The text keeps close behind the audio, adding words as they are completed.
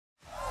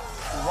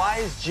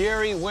is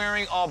Jerry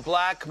wearing all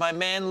black? My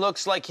man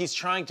looks like he's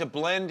trying to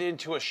blend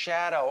into a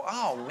shadow.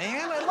 Oh,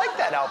 man, I like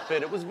that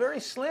outfit. It was very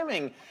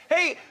slimming.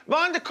 Hey,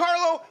 Von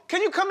DeCarlo,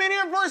 can you come in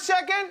here for a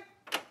second?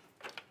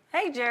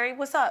 Hey, Jerry,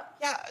 what's up?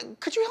 Yeah,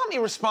 could you help me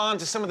respond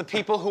to some of the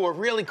people who are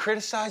really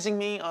criticizing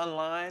me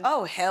online?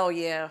 Oh, hell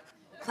yeah.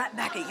 Clap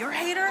back at your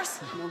haters?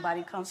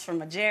 Nobody comes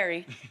from a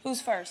Jerry.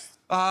 Who's first?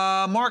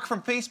 Mark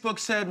from Facebook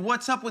said,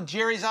 what's up with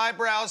Jerry's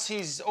eyebrows?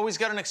 He's always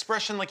got an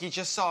expression like he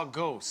just saw a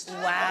ghost.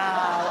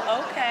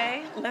 Wow,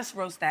 okay. Let's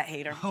roast that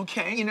hater.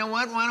 Okay, you know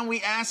what? Why don't we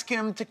ask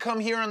him to come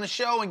here on the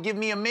show and give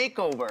me a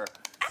makeover?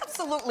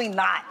 Absolutely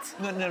not.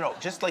 No.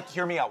 Just, like,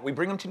 hear me out. We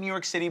bring him to New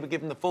York City, we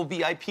give him the full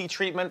VIP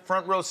treatment,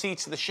 front row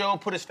seats to the show,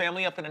 put his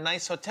family up in a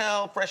nice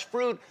hotel, fresh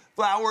fruit,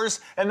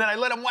 flowers, and then I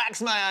let him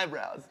wax my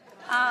eyebrows.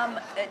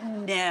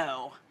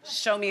 No.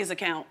 Show me his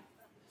account.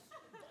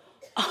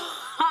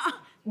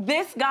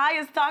 This guy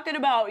is talking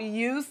about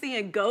you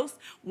seeing ghosts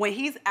when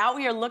he's out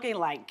here looking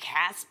like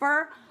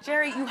Casper.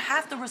 Jerry, you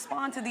have to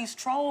respond to these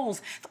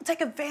trolls. They'll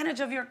take advantage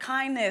of your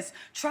kindness.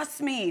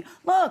 Trust me.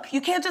 Look, you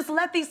can't just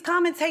let these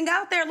comments hang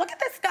out there. Look at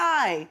this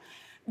guy.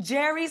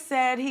 Jerry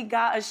said he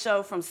got a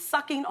show from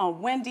sucking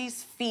on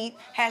Wendy's feet.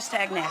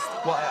 #nasty.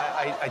 Well,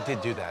 I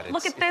did do that.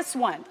 Look at this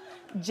one.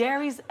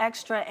 Jerry's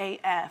extra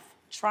AF.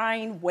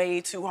 Trying way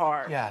too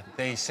hard. Yeah,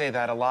 they say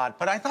that a lot,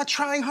 but I thought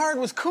trying hard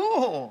was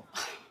cool.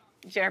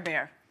 Jer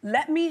Bear,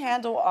 let me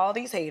handle all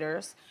these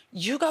haters.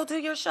 You go do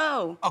your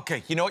show.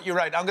 Okay, you know what? You're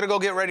right. I'm gonna go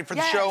get ready for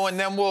the show, and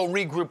then we'll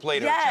regroup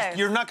later. Yes.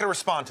 You're not gonna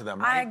respond to them,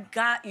 right? I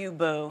got you,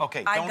 boo.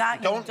 Okay, I got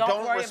you.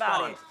 Don't worry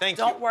about it. Thank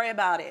you. Don't worry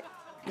about it.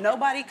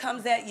 Nobody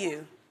comes at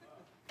you,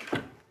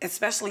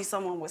 especially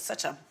someone with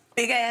such a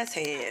big-ass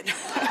head.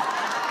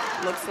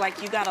 Looks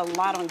like you got a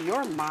lot on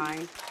your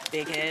mind,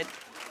 big head.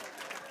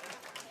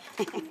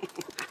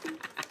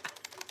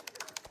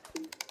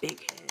 Big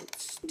head,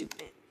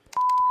 stupid.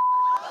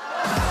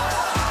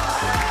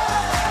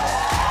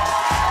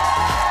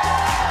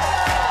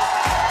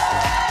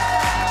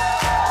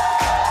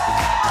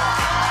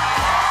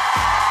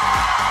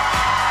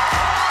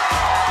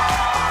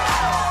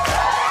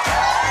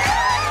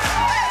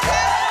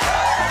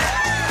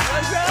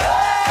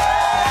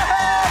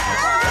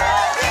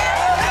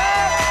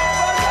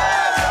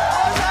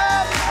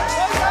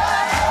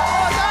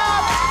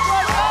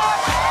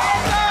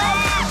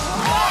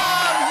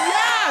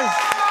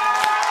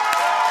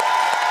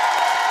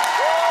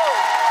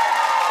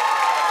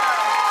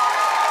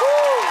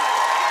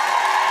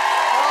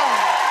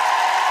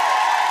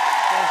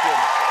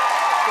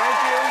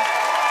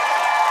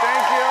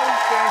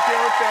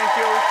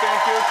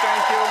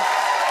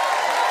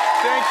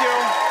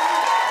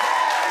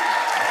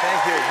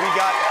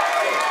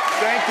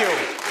 Thank you.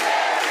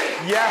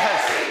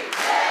 Yes.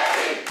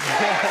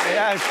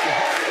 Yes.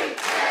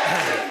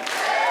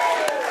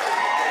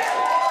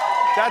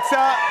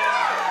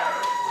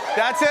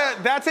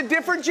 That's a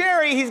different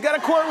Jerry. He's got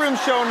a courtroom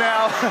show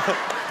now.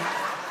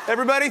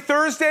 Everybody,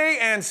 Thursday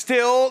and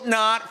still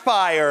not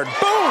fired.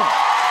 Boom!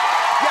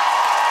 Yes.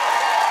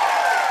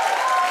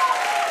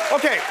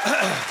 Okay.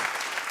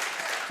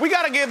 We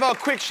got to give a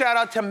quick shout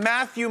out to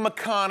Matthew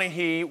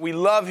McConaughey. We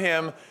love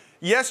him.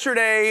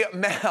 Yesterday,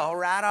 all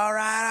right.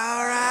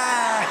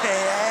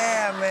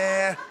 Yeah,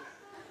 man.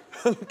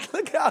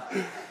 Look how,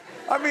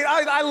 I mean,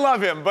 I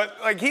love him, but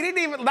like he didn't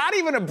even, not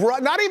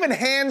even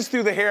hands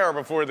through the hair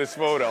before this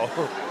photo.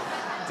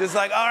 Just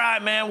like, all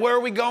right, man, where are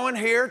we going?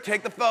 Here,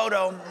 take the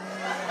photo.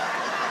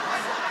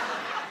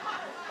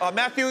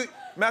 Matthew,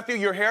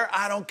 your hair,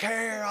 I don't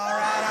care. All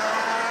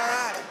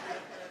right.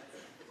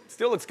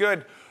 Still looks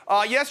good.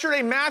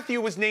 Yesterday,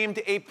 Matthew was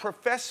named a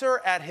professor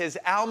at his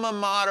alma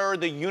mater,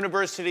 the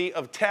University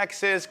of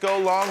Texas. Go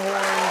Longhorns.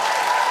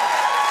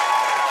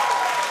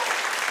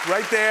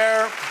 Right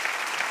there.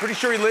 Pretty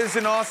sure he lives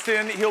in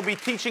Austin. He'll be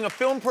teaching a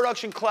film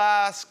production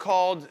class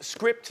called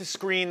Script to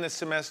Screen this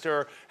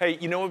semester. Hey,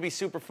 you know what would be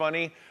super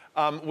funny?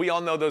 We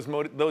all know those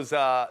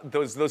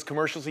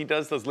commercials he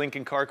does, those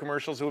Lincoln car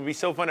commercials. It would be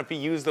so fun if he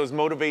used those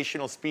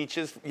motivational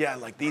speeches. Yeah,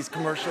 like these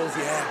commercials,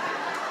 yeah.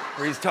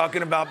 Where he's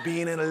talking about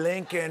being in a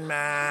Lincoln,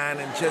 man,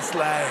 and just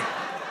like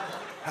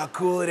how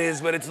cool it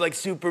is, but it's like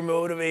super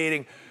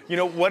motivating. You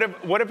know, what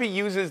if he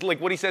uses, like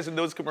what he says in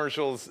those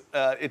commercials,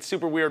 it's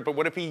super weird, but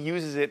what if he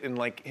uses it in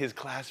like his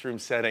classroom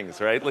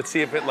settings, right? Let's see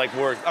if it like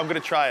works. I'm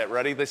gonna try it,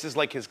 ready? This is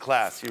like his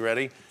class, you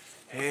ready?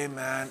 Hey,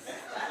 man.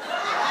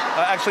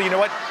 Actually, you know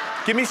what?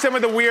 Give me some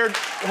of the weird,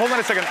 hold on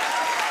a second.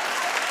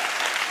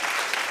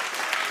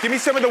 Give me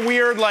some of the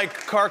weird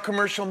like car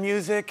commercial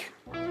music.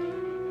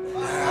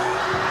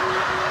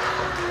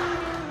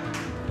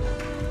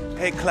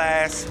 Hey,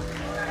 class,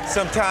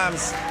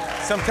 sometimes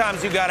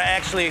you gotta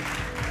actually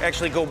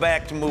go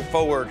back to move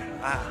forward.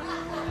 I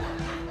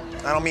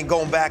don't mean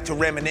going back to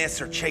reminisce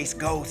or chase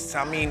ghosts.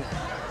 I mean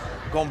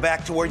going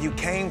back to where you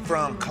came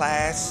from,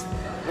 class,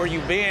 where you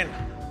been,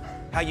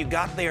 how you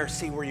got there,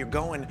 see where you're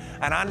going.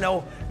 And I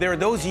know there are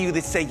those of you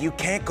that say you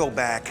can't go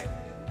back.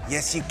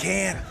 Yes, you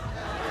can.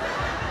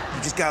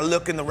 You just gotta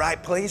look in the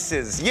right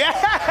places.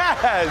 Yes!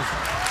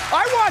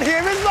 I want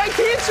him as my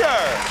teacher.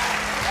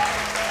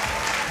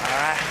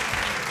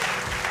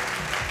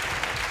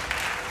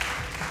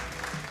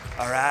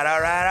 All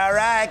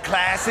right.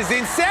 Class is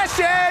in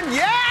session.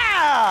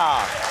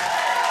 Yeah!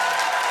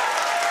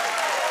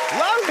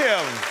 Love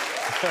him.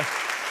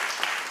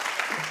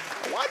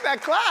 I want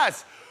that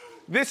class.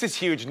 This is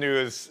huge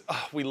news.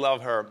 Oh, we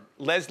love her.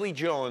 Leslie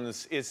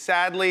Jones is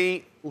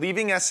sadly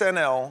leaving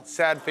SNL.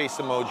 Sad face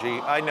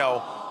emoji, I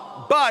know.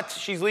 But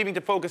she's leaving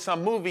to focus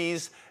on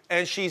movies,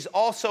 and she's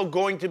also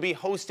going to be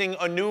hosting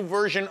a new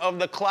version of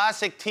the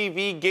classic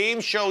TV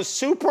game show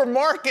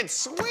Supermarket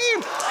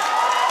Sweep.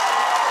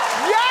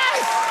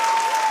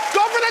 Yes!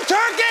 Go for the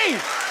turkey!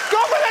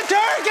 Go for the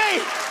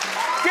turkey!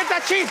 Get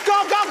that cheese! Go!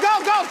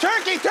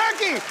 Turkey!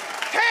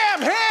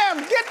 Ham!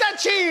 Get that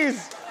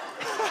cheese!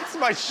 That's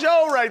my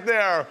show right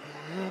there.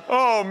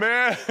 Oh,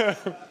 man.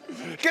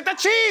 Get the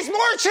cheese!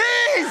 More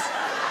cheese!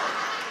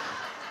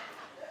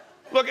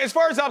 Look, as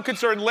far as I'm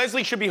concerned,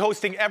 Leslie should be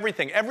hosting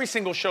everything, every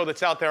single show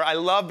that's out there. I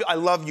love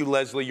you,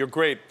 Leslie. You're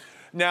great.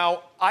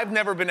 Now, I've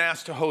never been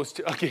asked to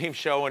host a game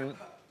show, and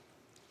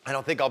I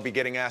don't think I'll be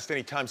getting asked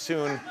anytime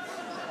soon.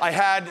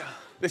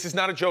 This is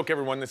not a joke,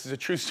 everyone. This is a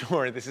true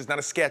story. This is not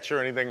a sketch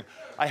or anything.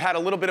 I had a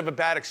little bit of a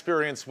bad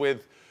experience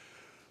with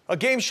a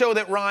game show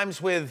that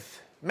rhymes with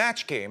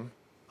Match Game.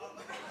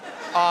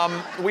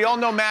 We all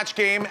know Match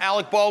Game.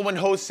 Alec Baldwin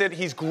hosts it.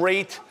 He's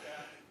great.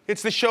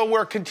 It's the show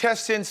where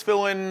contestants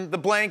fill in the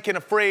blank in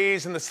a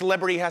phrase and the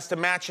celebrity has to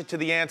match it to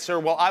the answer.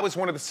 Well, I was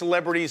one of the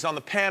celebrities on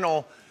the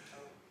panel,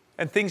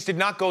 and things did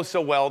not go so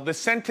well. The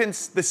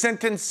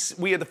sentence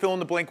we had to fill in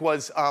the blank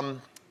was,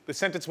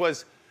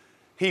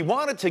 he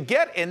wanted to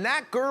get in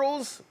that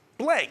girl's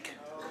blank.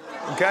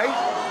 Okay?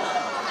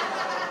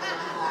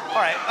 All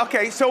right,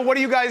 okay, so what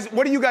do you guys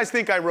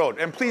think I wrote?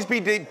 And please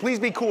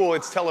be cool,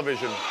 it's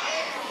television.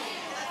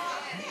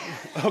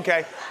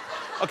 Okay,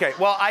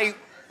 well, I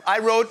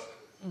wrote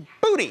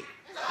booty. Okay,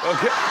 all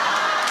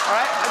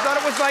right, I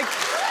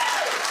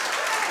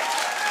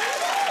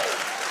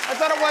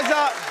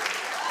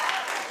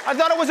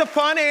thought it was a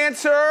fun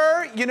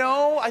answer, you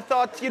know? I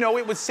thought,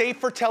 it was safe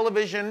for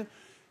television.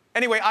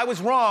 Anyway, I was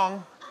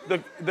wrong.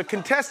 The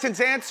contestant's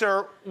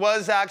answer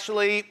was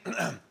actually,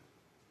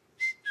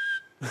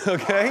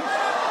 okay?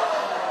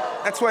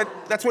 That's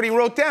what he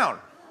wrote down.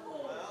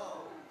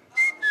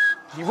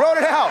 He wrote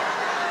it out.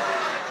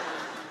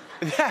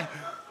 Yeah.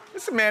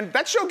 Listen, man,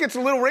 that show gets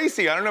a little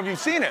racy. I don't know if you've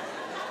seen it.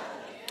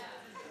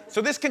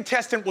 So this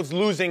contestant was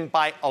losing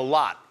by a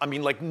lot. I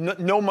mean, like,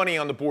 no money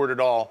on the board at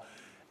all.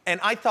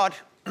 And I thought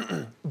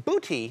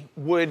booty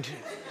would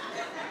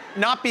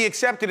not be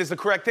accepted as the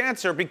correct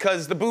answer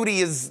because the booty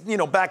is,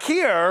 back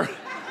here.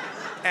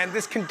 And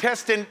this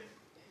contestant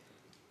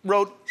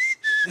wrote,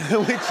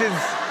 which is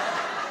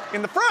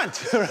in the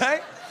front,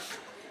 right?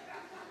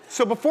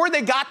 So before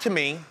they got to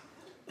me,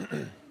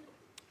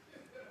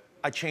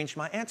 I changed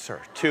my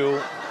answer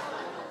to,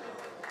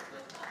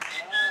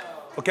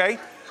 okay?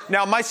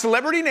 Now, my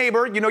celebrity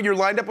neighbor, you're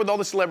lined up with all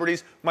the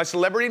celebrities. My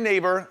celebrity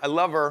neighbor, I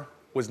love her,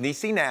 was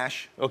Niecy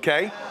Nash,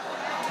 okay?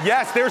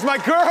 Yes, there's my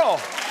girl.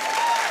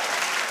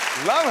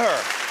 Love her.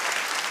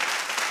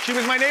 She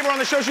was my neighbor on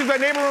the show. She was my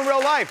neighbor in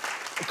real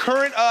life.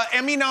 Current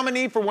Emmy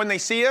nominee for When They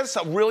See Us.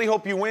 I really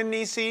hope you win,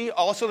 Niecy.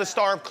 Also the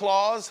star of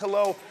Claws.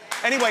 Hello.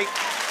 Anyway,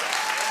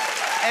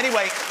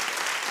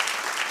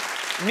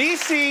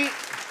 Niecy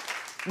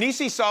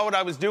saw what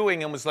I was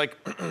doing and was like,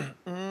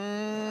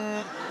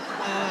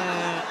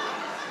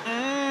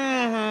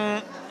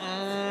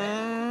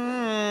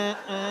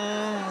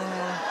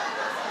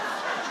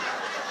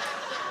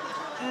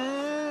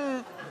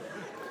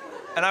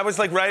 And I was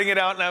like writing it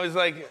out and I was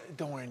like,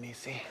 don't worry,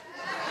 Niecy.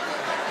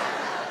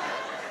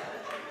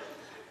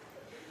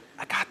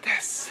 I got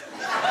this.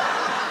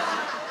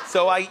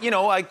 So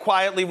I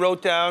quietly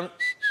wrote down,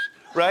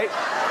 right?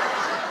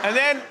 And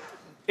then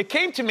it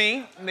came to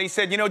me, and they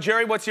said,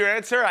 Jerry, what's your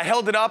answer? I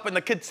held it up, and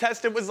the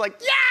contestant was like,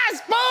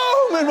 yes,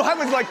 boom! And I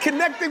was like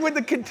connecting with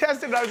the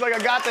contestant. I was like, I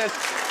got this,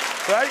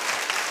 right?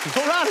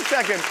 Hold on a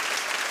second.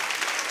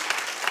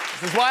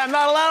 This is why I'm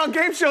not allowed on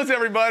game shows,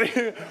 everybody.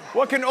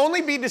 What can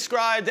only be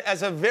described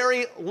as a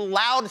very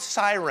loud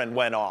siren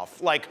went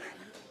off, like,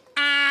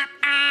 I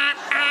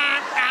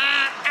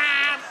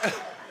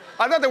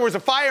thought there was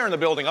a fire in the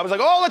building. I was like,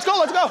 oh, let's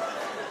go.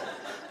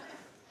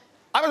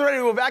 I was ready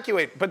to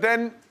evacuate, but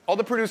then all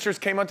the producers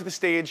came onto the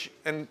stage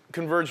and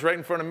converged right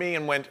in front of me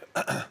and went,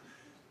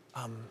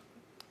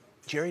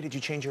 Jerry, did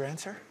you change your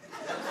answer?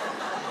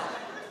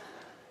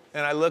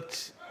 And I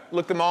looked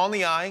them all in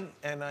the eye,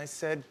 and I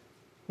said,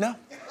 no.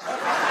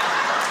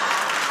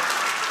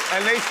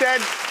 And they said,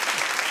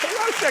 hold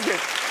on a second.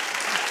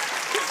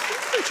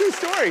 This is a true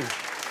story.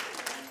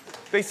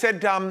 They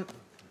said,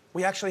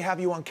 we actually have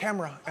you on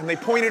camera. And they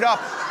pointed up.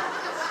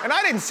 And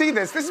I didn't see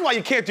this. This is why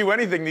you can't do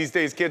anything these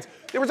days, kids.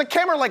 There was a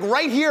camera like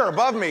right here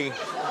above me.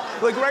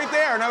 Like right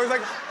there. And I was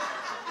like,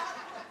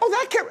 oh,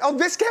 that camera, oh,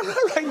 this camera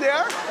right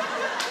there?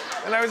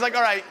 And I was like,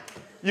 all right,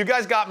 you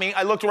guys got me.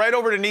 I looked right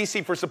over to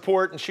Niecy for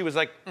support, and she was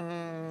like,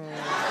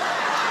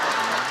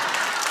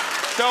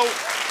 So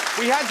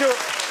we had to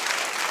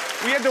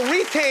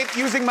retape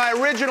using my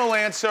original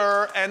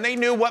answer, and they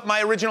knew what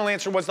my original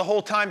answer was the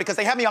whole time because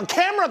they had me on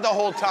camera the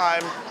whole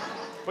time.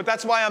 But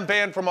that's why I'm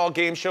banned from all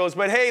game shows.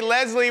 But hey,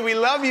 Leslie, we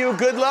love you.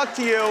 Good luck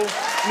to you.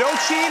 No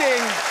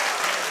cheating.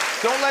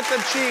 Don't let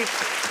them cheat.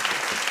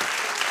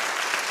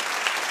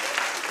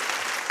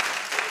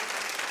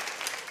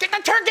 Get the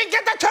turkey,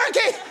 get the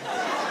turkey!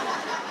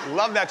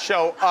 Love that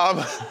show.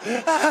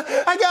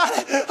 I got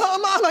it. Oh,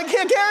 Mom, I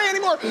can't carry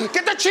anymore.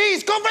 Get the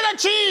cheese, go for the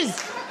cheese!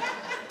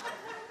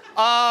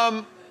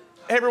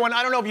 Hey everyone,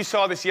 I don't know if you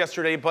saw this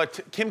yesterday, but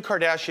Kim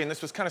Kardashian,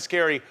 this was kind of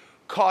scary,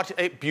 caught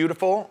a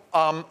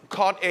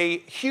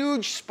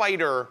huge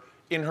spider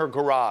in her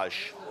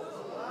garage.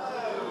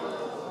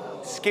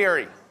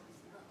 Scary.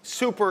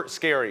 Super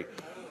scary.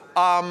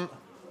 That's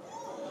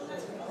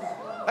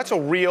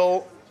a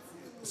real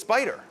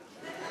spider.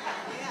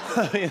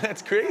 I mean,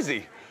 that's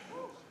crazy.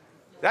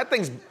 That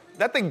thing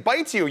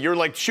bites you. You're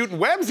like shooting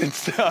webs and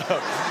stuff.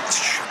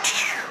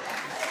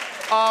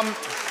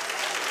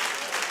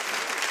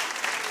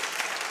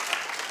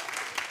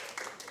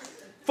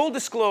 Full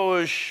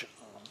disclosure,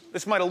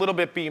 this might a little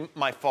bit be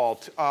my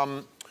fault.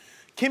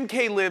 Kim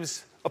K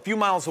lives a few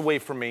miles away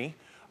from me.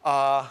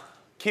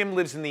 Kim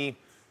lives in the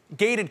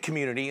gated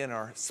community in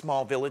our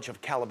small village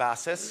of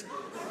Calabasas.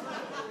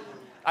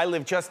 I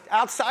live just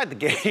outside the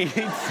gates.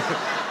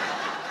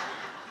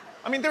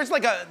 I mean, there's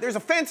a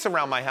fence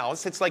around my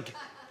house. It's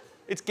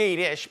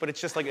gate-ish, but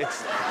it's just like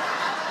it's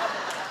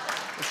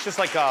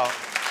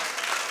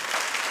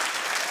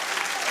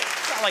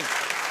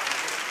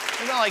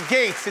not like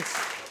gates.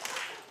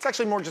 It's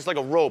actually more just like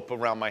a rope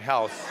around my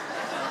house.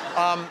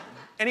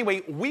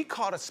 Anyway, we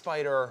caught a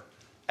spider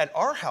at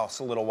our house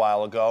a little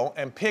while ago,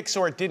 and pics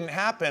or it didn't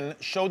happen.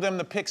 Show them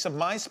the pics of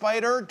my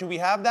spider. Do we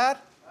have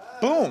that?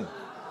 Boom.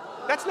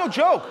 That's no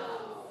joke.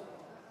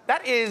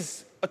 That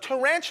is a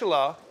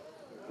tarantula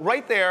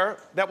right there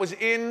that was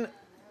in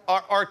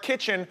our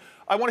kitchen.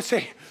 I want to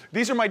say,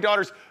 these are my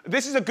daughters.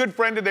 This is a good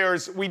friend of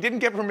theirs. We didn't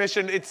get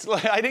permission.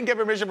 I didn't get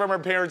permission from her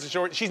parents to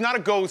show her. She's not a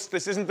ghost.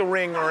 This isn't The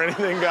Ring or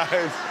anything,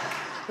 guys.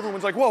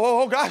 Everyone's like, whoa,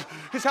 whoa, oh God,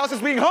 his house is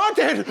being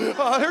haunted.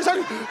 There's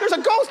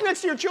a ghost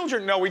next to your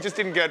children. No, we just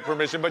didn't get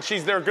permission, but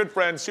she's their good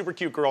friend, super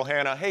cute girl,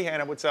 Hannah. Hey,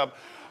 Hannah, what's up?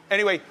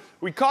 Anyway,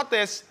 we caught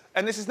this,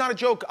 and this is not a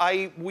joke.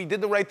 We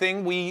did the right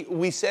thing.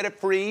 We set it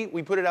free,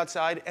 we put it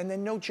outside, and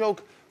then no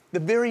joke, the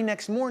very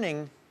next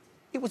morning,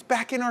 it was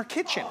back in our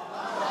kitchen.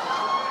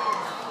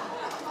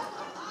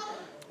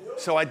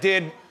 So I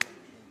did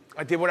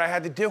what I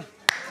had to do.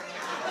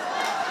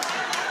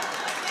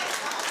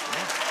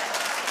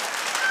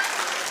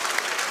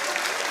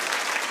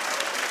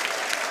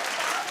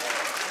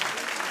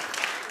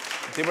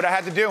 Did what I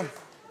had to do.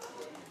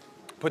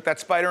 Put that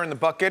spider in the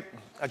bucket.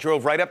 I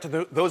drove right up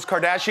to those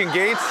Kardashian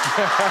gates.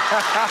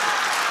 I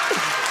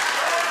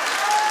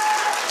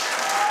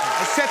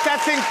set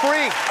that thing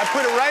free. I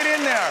put it right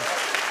in there.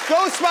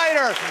 Go,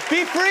 spider,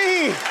 be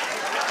free.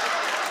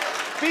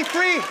 Be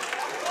free.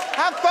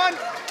 Have fun.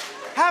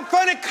 Have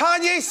fun at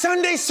Kanye's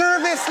Sunday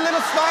service, little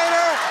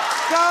spider.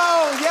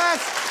 Go, yes,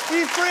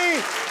 be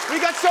free.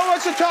 We got so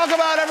much to talk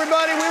about,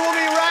 everybody. We will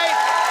be right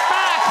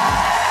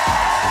back.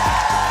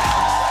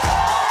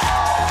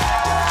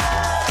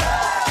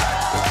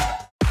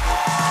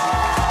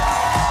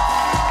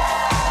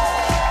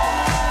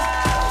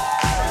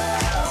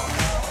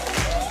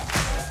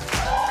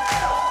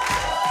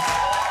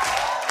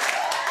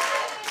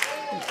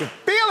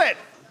 Feel it!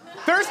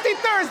 Thirsty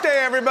Thursday,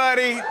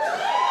 everybody.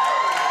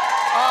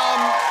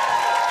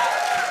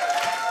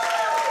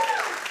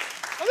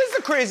 Well, this is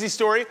a crazy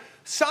story.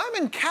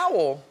 Simon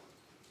Cowell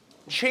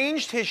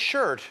changed his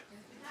shirt,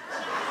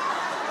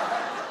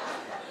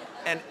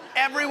 and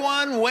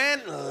everyone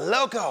went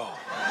loco.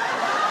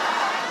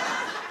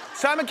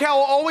 Simon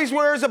Cowell always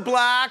wears a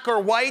black or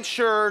white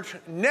shirt,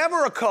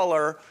 never a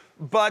color,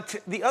 but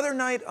the other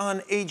night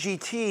on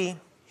AGT,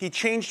 he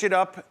changed it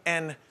up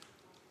and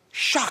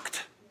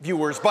shocked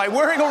viewers by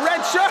wearing a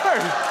red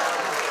shirt.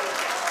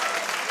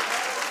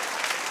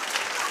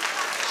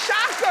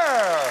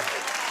 Shocker!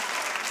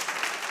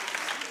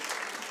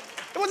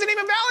 It wasn't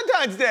even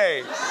Valentine's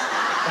Day.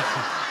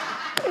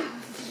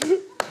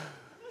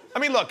 I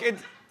mean, look,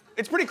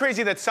 it's pretty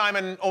crazy that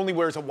Simon only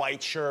wears a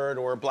white shirt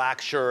or a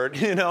black shirt,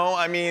 you know?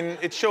 I mean,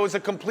 it shows a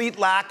complete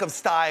lack of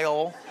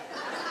style,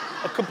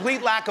 a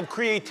complete lack of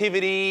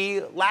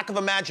creativity, lack of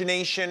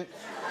imagination.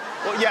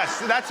 Well, yes,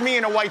 that's me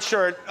in a white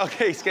shirt.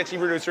 Okay, sketchy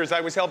producers,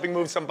 I was helping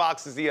move some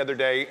boxes the other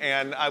day,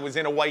 and I was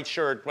in a white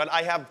shirt, but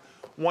I have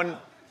one,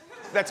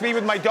 that's me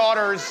with my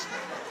daughters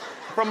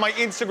from my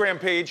Instagram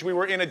page. We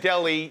were in a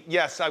deli.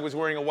 Yes, I was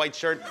wearing a white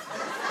shirt.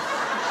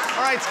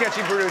 All right,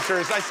 sketchy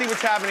producers, I see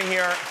what's happening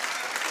here.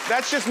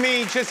 That's just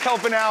me just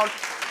helping out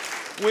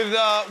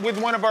with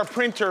one of our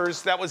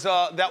printers. There was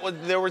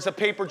a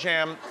paper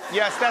jam.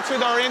 Yes, that's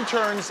with our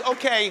interns.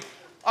 Okay.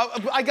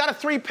 I got a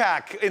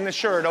 3-pack in the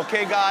shirt,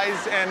 okay,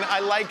 guys? And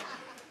all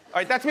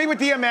right, that's me with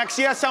DMX.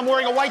 Yes, I'm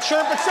wearing a white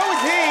shirt, but so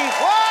is he.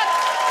 What?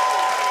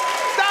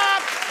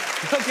 Stop!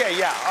 Okay,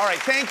 yeah, all right,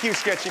 thank you,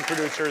 sketchy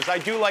producers. I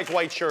do like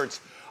white shirts.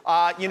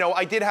 You know,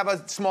 I did have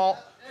a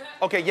small,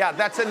 okay, yeah,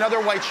 that's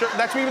another white shirt.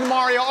 That's me with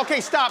Mario.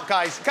 Okay, stop,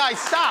 guys. Guys,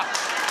 stop.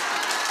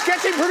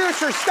 Sketchy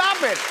producers, stop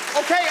it.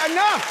 Okay,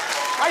 enough.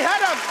 I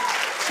had a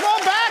small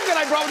bag that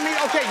I brought with me.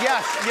 Okay,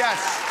 yes,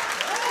 yes.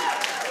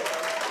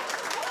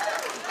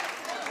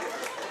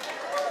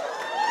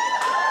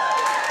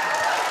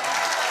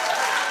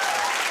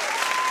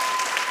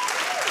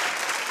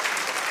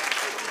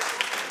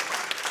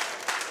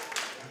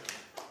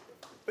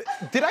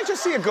 Did I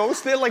just see a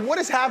ghost there? Like, what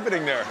is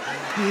happening there?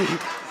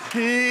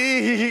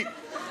 You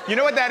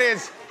know what that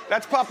is?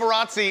 That's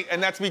paparazzi,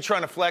 and that's me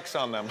trying to flex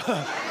on them.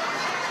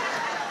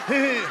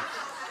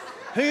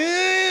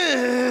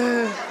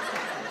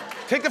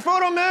 Take the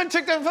photo, man,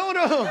 take the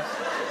photo.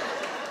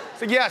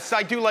 So yes,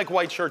 I do like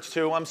white shirts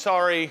too. I'm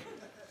sorry,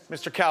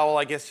 Mr. Cowell,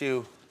 I guess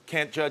you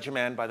can't judge a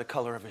man by the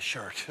color of his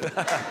shirt.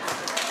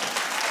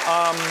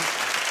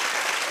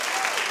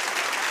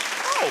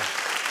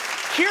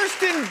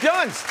 Kirsten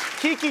Dunst,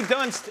 Kiki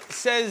Dunst,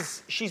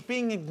 says she's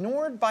being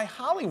ignored by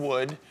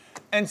Hollywood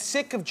and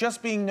sick of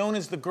just being known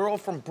as the girl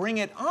from Bring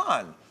It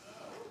On.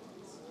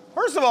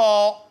 First of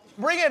all,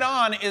 Bring It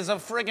On is a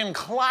friggin'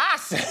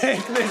 classic,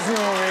 this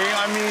movie.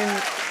 I mean,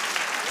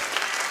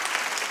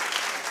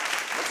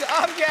 what's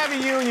up, Gabby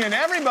Union?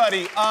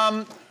 Everybody.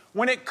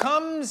 When it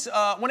comes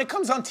on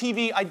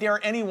TV, I dare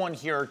anyone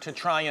here to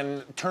try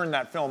and turn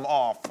that film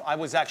off. I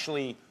was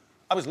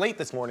late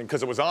this morning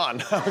because it was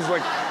on. I was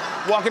like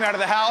walking out of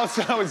the house.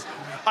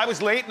 I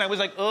was late and I was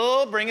like,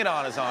 oh, Bring It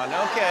On is on.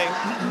 Okay.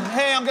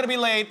 Hey, I'm gonna be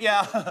late.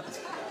 Yeah.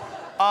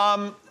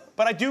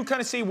 But I do kind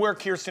of see where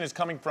Kirsten is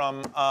coming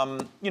from.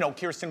 You know,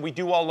 Kirsten, we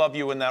do all love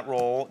you in that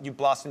role. You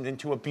blossomed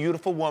into a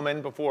beautiful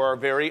woman before our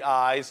very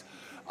eyes.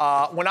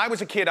 When I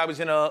was a kid, I was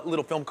in a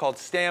little film called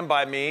Stand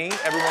By Me.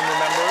 Everyone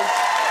remembers?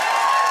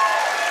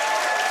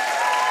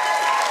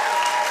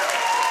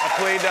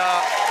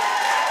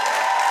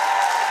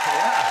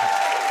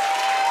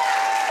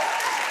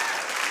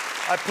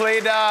 I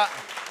played,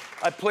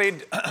 I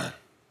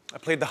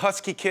played the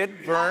husky kid,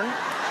 Vern.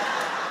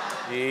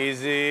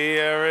 Easy,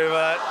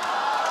 everybody.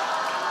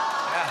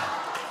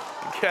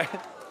 Yeah. Okay.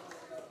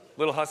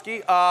 Little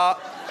husky.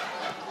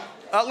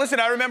 Listen,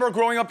 I remember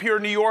growing up here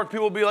in New York,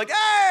 people would be like,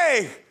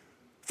 hey,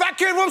 fat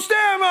kid from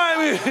Stand By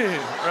Me,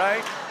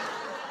 right?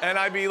 And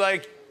I'd be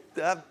like,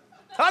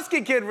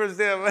 husky kid from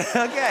Stand By Me,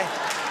 okay.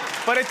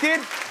 But it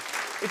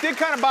did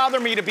kind of bother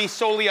me to be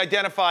solely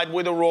identified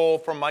with a role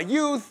from my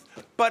youth.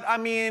 But I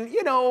mean,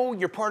 you know,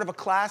 you're part of a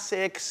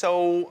classic,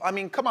 so I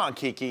mean, come on,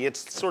 Kiki,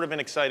 it's sort of an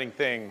exciting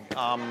thing.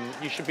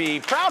 You should be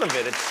proud of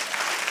it.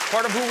 It's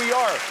part of who we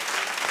are.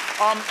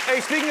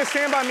 Hey, speaking of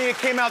Stand By Me, it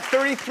came out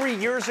 33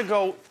 years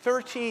ago.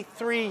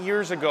 33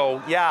 years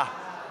ago, yeah.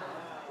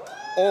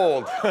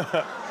 Old.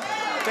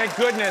 Thank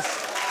goodness.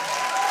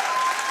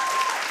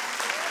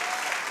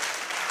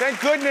 Thank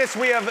goodness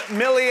we have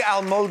Milly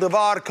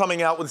Almodovar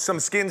coming out with some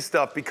skin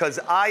stuff because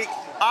I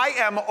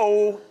am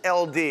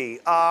OLD.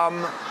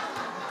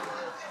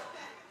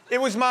 It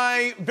was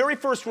my very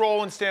first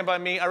role in Stand By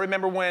Me. I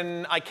remember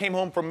when I came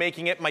home from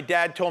making it, my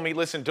dad told me,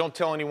 listen, don't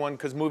tell anyone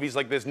because movies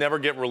like this never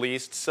get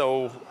released.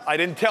 So I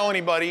didn't tell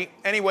anybody.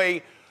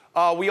 Anyway,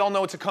 we all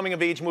know it's a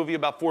coming-of-age movie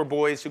about 4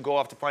 boys who go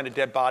off to find a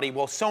dead body.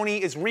 Well, Sony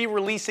is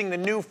re-releasing the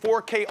new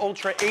 4K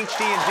Ultra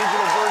HD and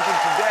digital version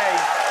today.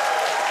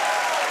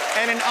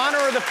 And in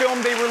honor of the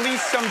film, they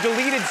released some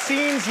deleted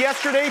scenes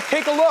yesterday.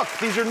 Take a look.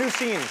 These are new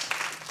scenes.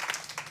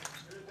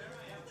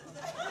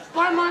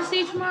 What am I going to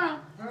see tomorrow?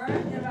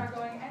 Vern, you're not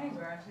going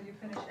anywhere until you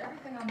finish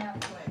everything on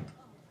that plate.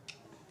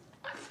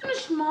 I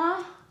finished, Ma.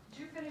 Did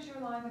you finish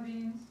your lima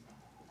beans?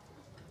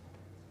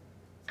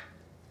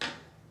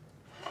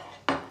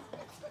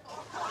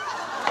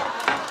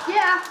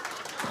 Yeah.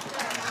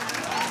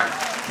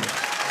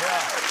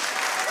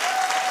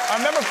 I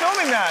remember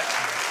filming that.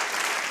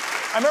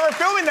 And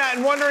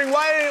wondering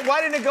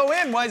why didn't it go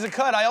in? Why is it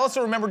cut? I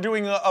also remember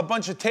doing a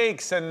bunch of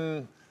takes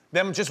and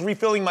them just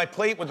refilling my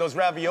plate with those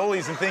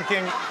raviolis and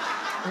thinking,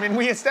 I mean,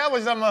 we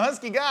established I'm a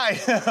husky guy.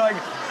 Like,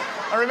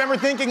 I remember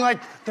thinking, like,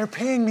 they're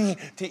paying me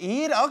to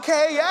eat?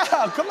 Okay,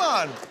 yeah, come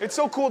on. It's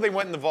so cool they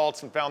went in the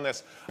vaults and found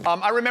this.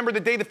 I remember the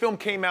day the film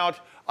came out,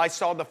 I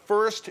saw the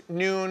first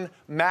noon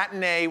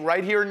matinee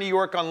right here in New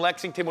York on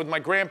Lexington with my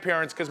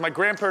grandparents, because my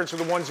grandparents are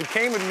the ones who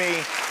came with me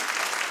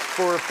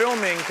for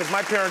filming, because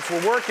my parents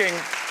were working.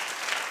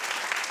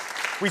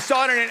 We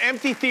saw it in an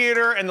empty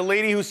theater, and the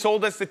lady who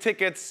sold us the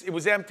tickets, it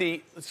was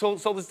empty,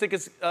 sold us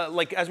tickets,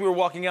 like, as we were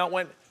walking out,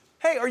 went,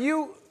 hey,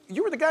 you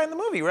were the guy in the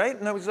movie, right?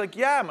 And I was like,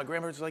 yeah. My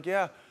grandparents were like,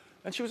 yeah.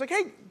 And she was like,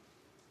 hey,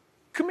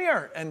 come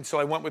here. And so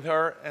I went with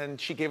her, and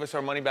she gave us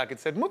our money back and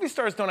said, movie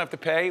stars don't have to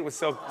pay. It was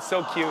so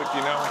cute,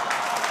 you know?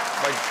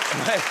 Like,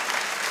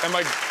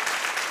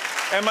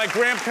 and my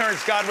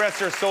grandparents, God rest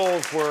their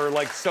souls, were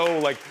like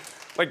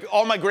like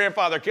all my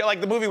grandfather,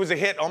 like the movie was a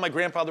hit. All my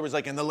grandfather was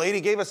like, and the lady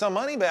gave us some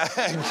money back.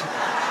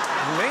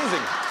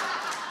 Amazing.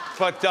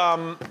 But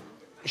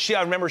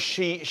I remember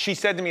she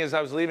said to me as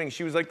I was leaving,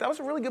 she was like, that was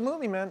a really good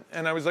movie, man.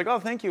 And I was like, oh,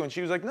 thank you. And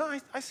she was like, no,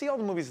 I see all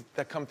the movies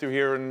that come through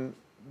here, and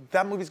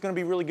that movie's gonna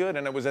be really good.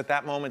 And it was at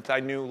that moment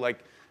I knew, like,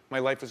 my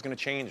life was gonna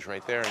change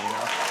right there, you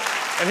know?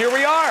 And here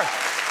we are,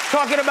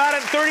 talking about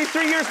it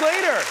 33 years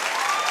later.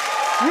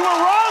 You were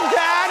wrong,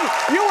 Dad.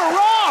 You were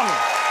wrong.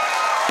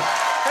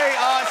 Hey,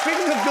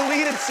 speaking of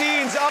deleted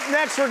scenes, up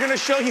next we're gonna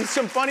show you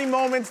some funny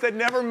moments that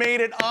never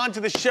made it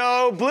onto the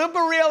show.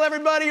 Blooper reel,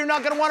 everybody. You're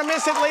not gonna wanna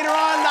miss it later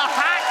on. The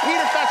hot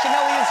Peter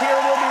Facinelli is here.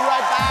 We'll be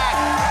right back.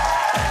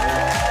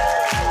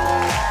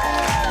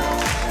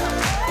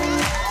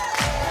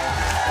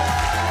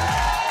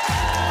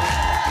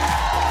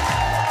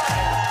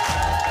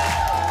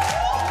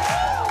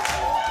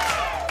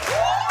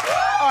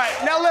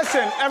 Now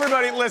listen,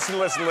 everybody,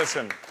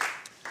 listen.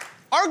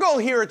 Our goal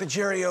here at the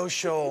Jerry O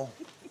Show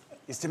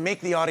is to make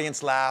the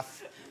audience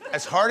laugh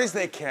as hard as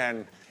they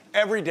can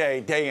every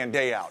day, day in,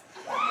 day out.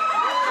 Now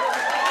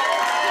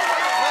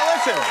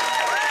listen.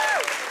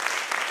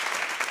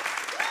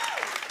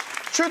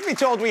 Truth be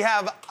told, we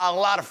have a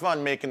lot of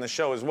fun making the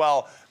show as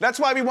well. That's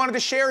why we wanted to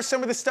share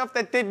some of the stuff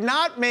that did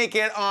not make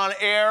it on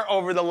air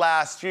over the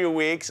last few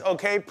weeks,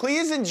 okay?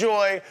 Please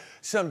enjoy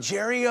some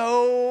Jerry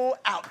O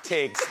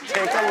outtakes.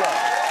 Take a look.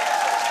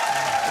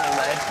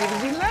 Let's give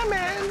it the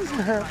lemons.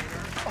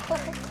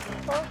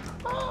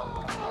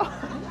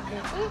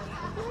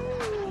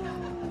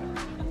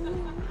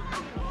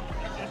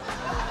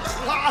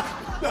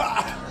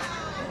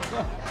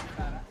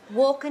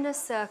 Walk in a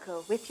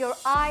circle with your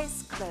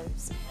eyes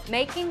closed,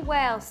 making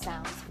whale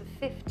sounds for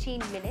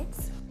 15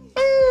 minutes.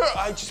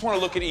 I just want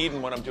to look at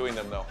Eden when I'm doing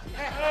them, though.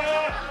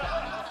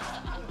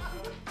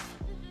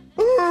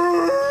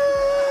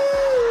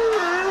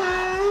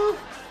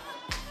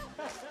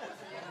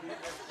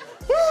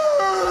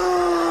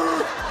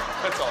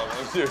 That's all I'm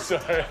gonna do,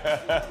 sorry.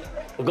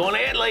 We're going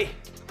to Italy.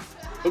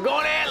 We're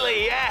going to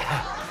Italy,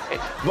 yeah.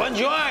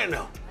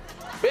 Buongiorno.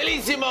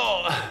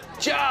 Bellissimo.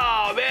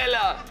 Ciao,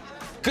 bella.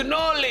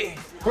 Cannoli,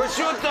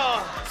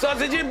 prosciutto,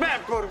 sausage and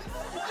pepper.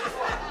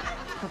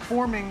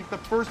 Performing the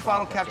first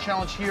bottle cap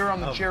challenge here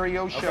on the Jerry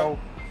O Show.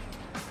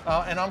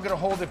 And I'm gonna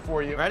hold it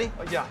for you. Ready?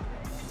 Yeah.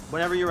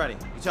 Whenever you're ready.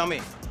 You tell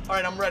me. All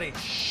right, I'm ready.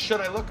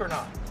 Should I look or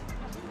not?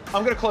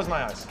 I'm gonna close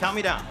my eyes. Count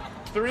me down.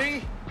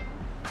 3,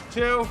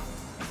 2,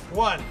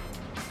 1.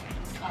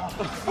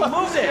 You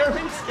moved it.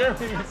 Scare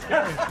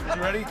me.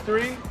 You ready?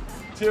 3,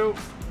 2,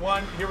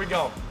 1. Here we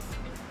go.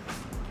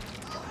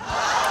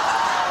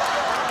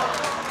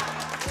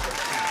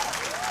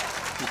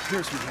 It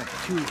appears we have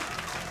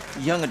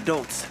 2 young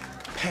adults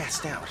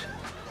passed out.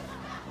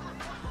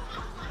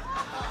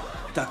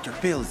 Dr.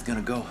 Phil is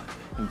gonna go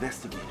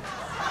investigate.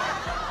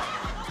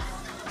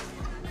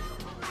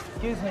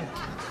 Excuse me.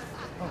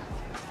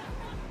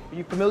 Are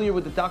you familiar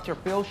with the Dr.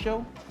 Phil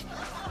show?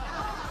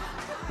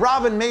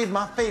 Robin made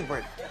my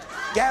favorite,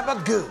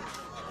 gabagoo.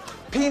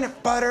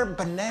 Peanut butter,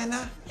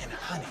 banana, and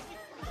honey.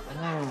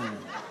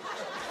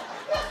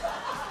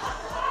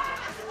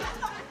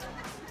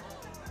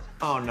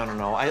 Oh,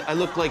 no. I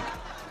look like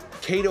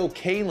Kato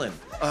Kalin.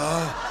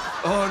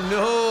 Oh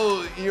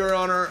no, Your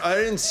Honor, I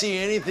didn't see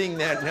anything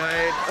that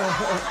night.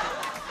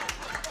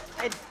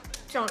 I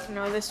don't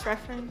know this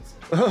reference.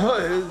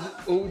 His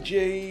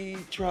OJ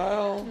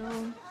trial?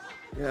 No.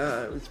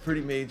 Yeah, it was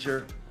pretty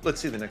major. Let's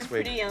see the next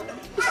week. Pretty young.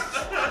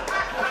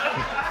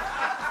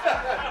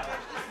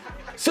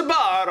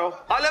 Sbarro,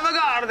 Olive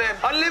Garden,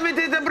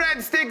 unlimited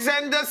breadsticks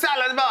and a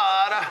salad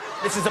bar.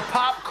 This is a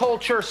pop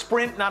culture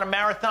sprint, not a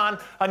marathon.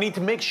 I need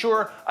to make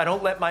sure I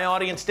don't let my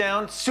audience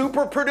down.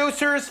 Super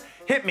producers,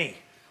 hit me.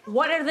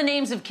 What are the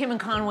names of Kim and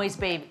Conway's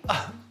baby?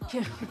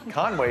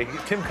 Conway?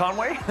 Tim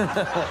Conway?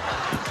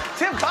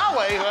 Tim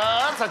Conway?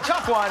 That's a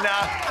tough one.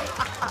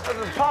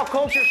 The pop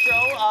culture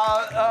show.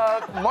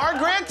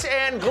 Margaret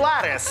and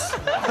Gladys.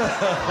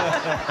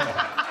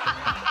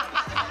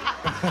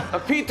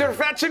 Peter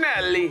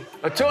Facinelli,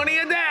 Tony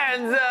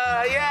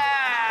Adanza,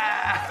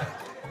 yeah!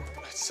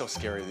 It's so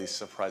scary, these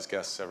surprise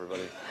guests,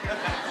 everybody.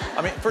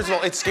 I mean, first of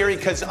all, it's scary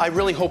because I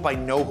really hope I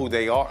know who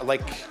they are.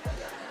 Like,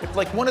 if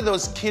like one of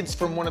those kids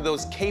from one of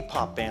those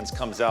K-pop bands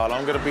comes out,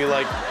 I'm gonna be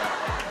like,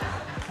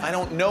 I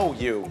don't know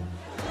you.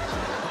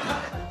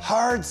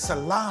 Hard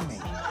salami,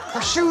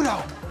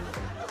 prosciutto.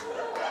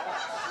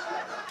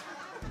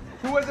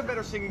 Who has a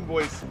better singing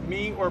voice,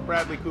 me or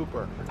Bradley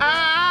Cooper?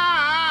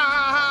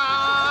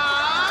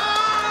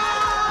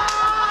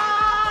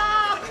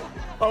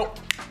 Oh,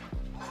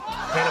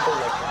 Hannibal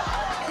Lecter.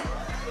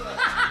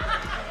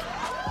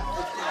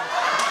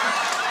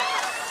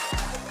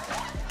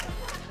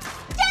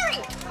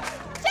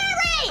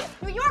 Jerry!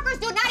 New Yorkers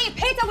do not eat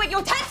pizza with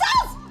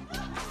utensils!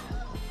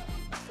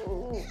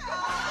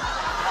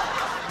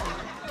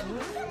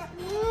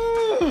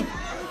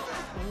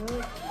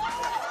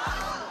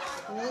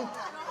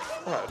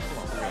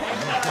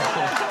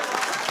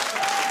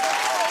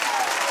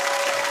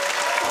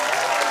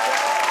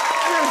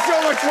 So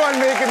much fun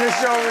making this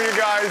show for you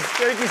guys.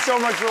 Thank you so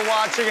much for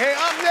watching. Hey,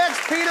 up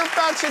next, Peter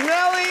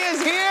Facinelli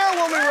is here.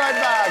 We'll be right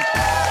back.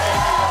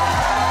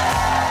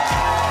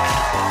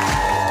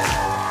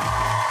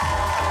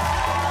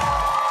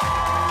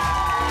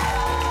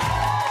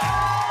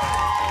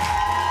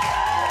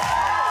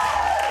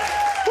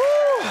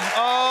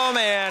 Oh,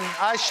 man.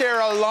 I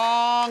share a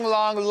long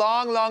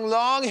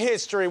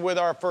history with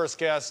our first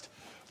guest.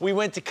 We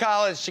went to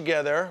college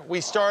together. We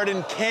starred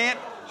in Can't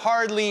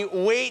Hardly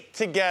Wait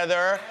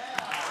together.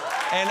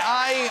 And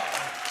I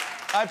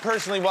I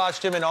personally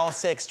watched him in all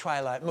 6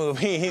 Twilight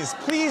movies.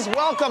 Please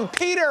welcome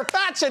Peter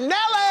Facinelli!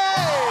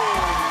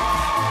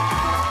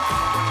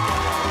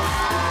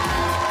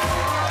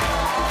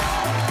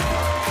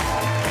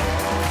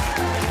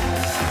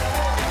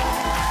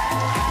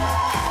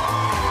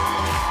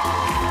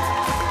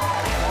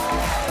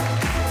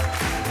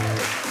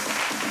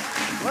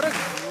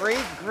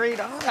 Great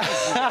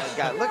audience you guys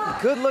got. Look,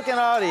 good-looking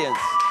audience. There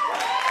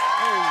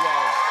you go.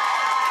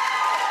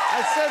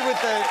 I said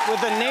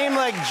with a name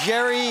like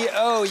Jerry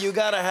O, you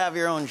gotta have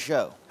your own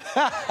show.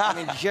 I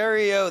mean,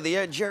 Jerry O,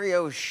 the Jerry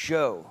O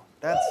show.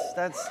 That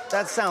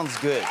sounds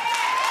good.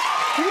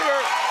 Peter.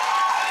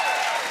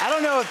 I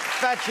don't know if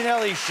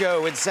Facinelli's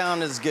show would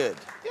sound as good.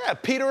 Yeah,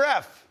 Peter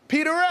F.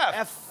 Peter F.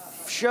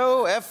 F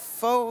show,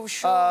 F-O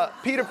show.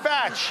 Peter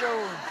Fatch.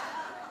 Show.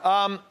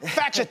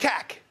 Fatch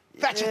Attack.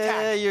 Fatch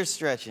Attack. Yeah, you're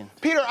stretching.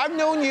 Peter, I've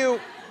known you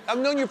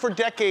for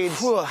decades.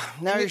 Whew,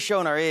 now you're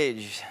showing our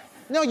age.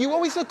 No, you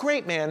always look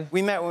great, man.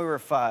 We met when we were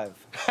 5.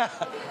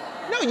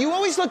 No, you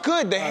always look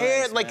good. The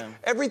hair, thanks, like man.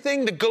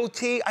 everything, the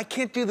goatee. I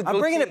can't do the goatee.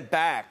 I'm bringing it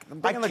back. I'm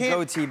bringing the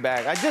goatee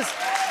back. I just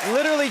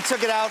literally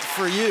took it out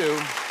for you.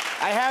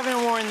 I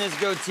haven't worn this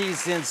goatee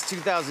since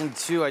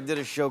 2002. I did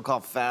a show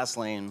called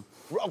Fastlane.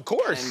 Of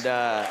course. And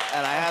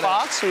I had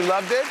Fox, we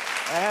loved it.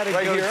 I had a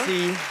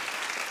goatee. Here.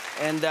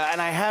 And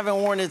I haven't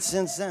worn it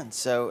since then.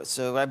 So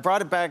I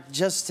brought it back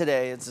just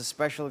today. It's a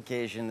special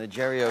occasion, the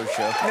Jerry O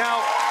show.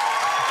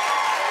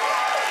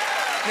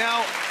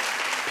 Now,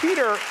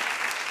 Peter,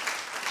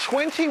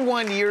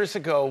 21 years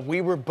ago,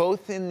 we were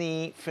both in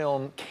the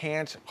film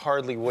Can't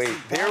Hardly Wait.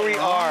 There we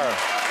are.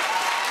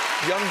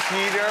 Young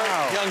Peter,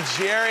 young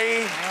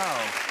Jerry.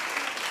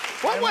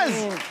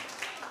 Wow.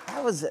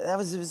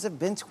 Has it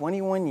been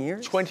 21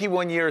 years?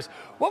 21 years.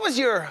 What was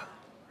your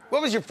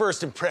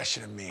first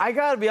impression of me? I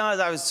gotta be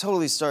honest, I was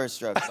totally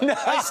starstruck. No.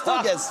 I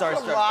still get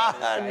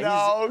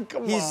starstruck.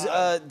 Come on. He's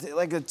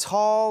like a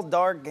tall,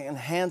 dark, and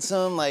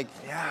handsome, like,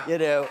 you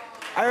know.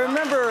 I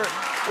remember,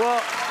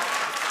 well,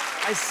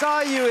 I saw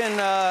you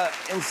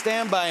in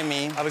Stand By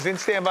Me. I was in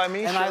Stand By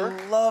Me, and sure.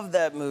 I love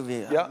that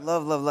movie. Yeah. I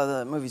love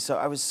that movie. So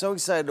I was so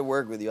excited to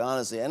work with you,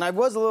 honestly. And I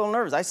was a little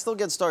nervous. I still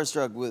get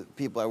starstruck with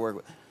people I work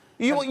with.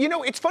 You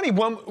know, it's funny,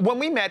 when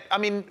we met, I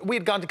mean, we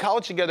had gone to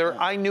college together.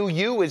 I knew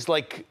you as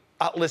like,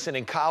 listen,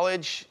 in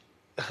college,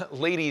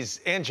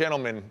 ladies and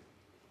gentlemen,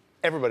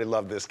 everybody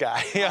loved this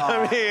guy.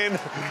 I mean,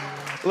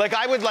 like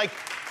I would like,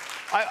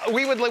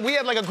 we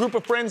had like a group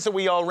of friends that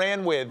we all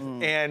ran with,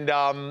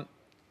 and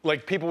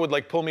like people would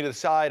like pull me to the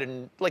side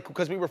and like,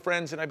 because we were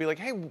friends, and I'd be like,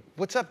 hey,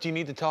 what's up? Do you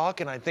need to talk?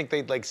 And I think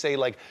they'd like say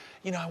like,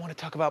 you know, I want to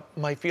talk about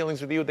my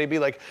feelings with you. They'd be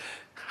like,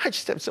 I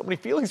just have so many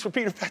feelings for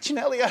Peter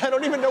Facinelli. I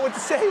don't even know what to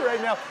say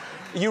right now.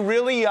 You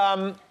really,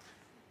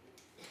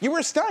 you were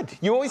a stud.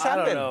 You always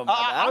have been. I don't know.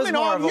 I was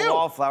more of a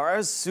wallflower. I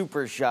was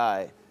super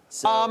shy.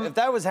 So if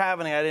that was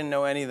happening, I didn't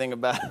know anything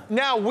about it.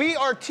 Now, we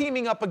are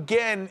teaming up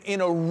again in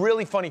a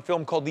really funny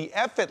film called The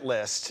F-It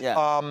List,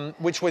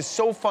 which was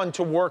so fun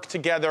to work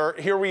together.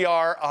 Here we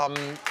are, I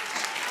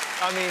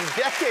mean,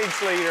 decades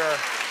later,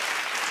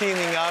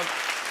 teaming up.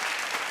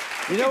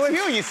 You know what?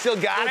 You still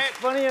got it. What's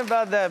funny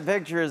about that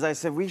picture is I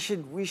said we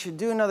should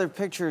do another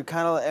picture,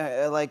 kind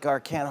of like our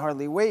Can't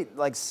Hardly Wait,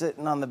 like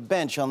sitting on the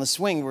bench on the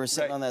swing. We were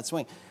sitting on that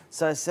swing.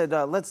 So I said,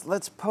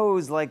 let's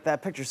pose like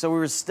that picture. So we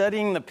were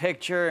studying the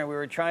picture and we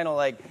were trying to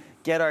like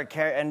get our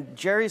character. And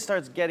Jerry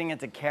starts getting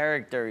into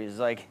character. He's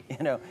like,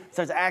 you know,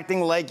 starts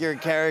acting like your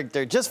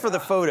character just for the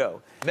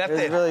photo. That's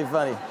it was really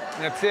funny.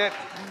 That's it.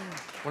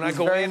 When I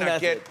go in, I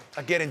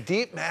get in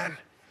deep, man.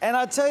 And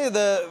I'll tell you,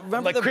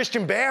 remember like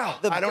Christian Bale.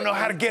 I don't know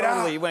how to get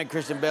out. You went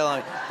Christian Bale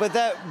on me. But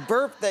that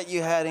burp that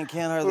you had in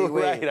Can't Hardly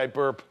Wait. Right, I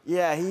burp.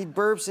 Yeah, he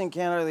burps in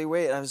Can't Hardly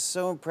Wait. I was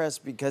so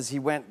impressed because he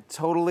went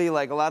totally,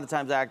 like a lot of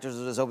times actors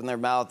will just open their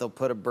mouth, they'll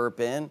put a burp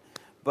in.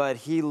 But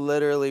he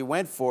literally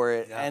went for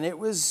it. And it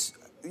was,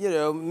 you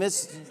know,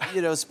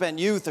 spent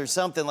youth or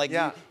something. Like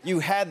you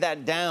had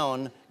that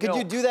down. Could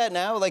you do that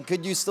now? Like,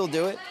 could you still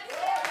do it?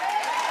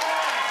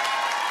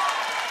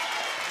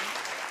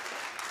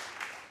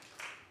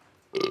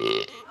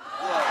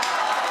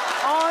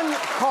 On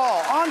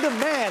call, on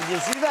demand. You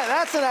see that?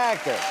 That's an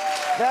actor.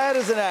 That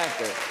is an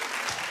actor.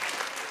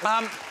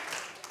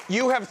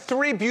 You have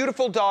 3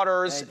 beautiful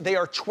daughters. They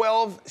are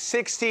 12,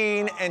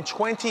 16, and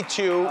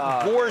 22.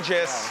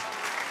 Gorgeous.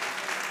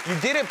 You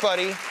did it,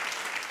 buddy.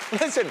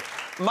 Listen,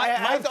 I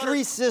have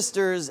 3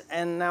 sisters,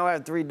 and now I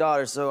have 3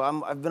 daughters, so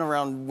I've been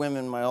around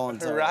women my whole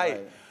entire life.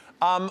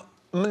 Right.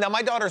 Now,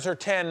 my daughters are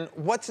 10.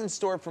 What's in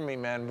store for me,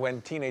 man,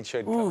 when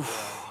teenagehood comes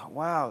around?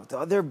 Wow.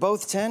 They're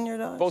both 10, your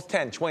daughters? Both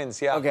 10,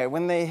 twins, yeah. Okay,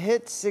 when they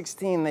hit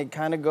 16, they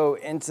kind of go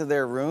into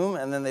their room,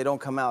 and then they don't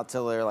come out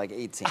till they're like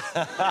 18. So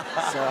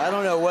I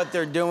don't know what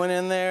they're doing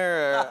in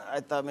there. Or I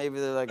thought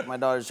maybe they're like, my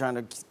daughter's trying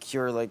to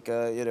cure, like,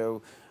 you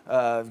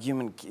know,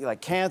 human,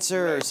 like,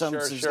 cancer or something.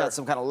 So she's got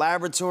some kind of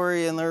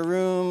laboratory in their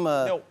room.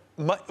 No.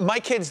 My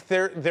kids,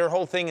 their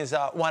whole thing is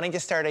wanting to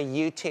start a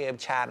YouTube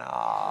channel.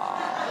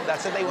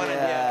 That's what they want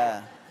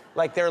to do.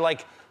 Like, they're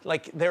like,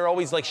 like they're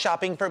always like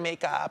shopping for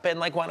makeup and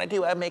like want to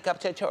do a makeup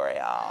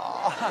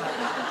tutorial.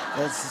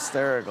 That's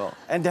hysterical.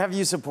 And have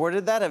you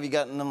supported that? Have you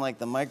gotten them like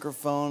the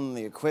microphone,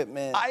 the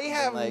equipment? I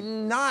have like,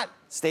 not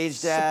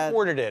stage dad?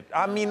 supported it.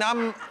 I mean,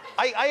 I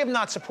have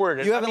not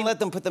supported it. You haven't let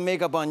them put the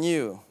makeup on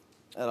you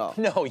at all?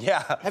 No,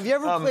 yeah. Have you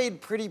ever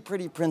played Pretty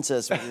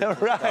Princess with your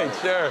Right,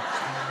 sure.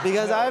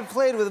 Because I've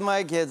played with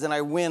my kids and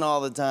I win all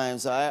the time,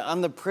 so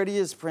I'm the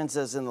prettiest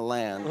princess in the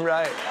land.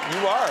 Right,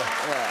 you are.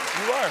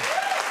 Yeah. You are.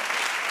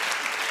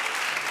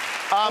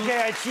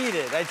 Okay, I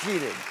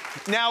cheated.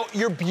 Now,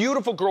 your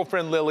beautiful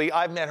girlfriend, Lily,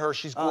 I've met her,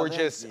 she's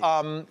gorgeous.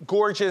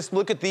 Gorgeous,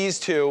 look at these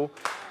two.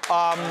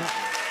 How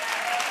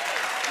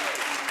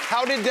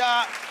did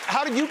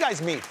you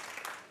guys meet?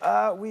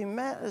 We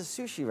met at a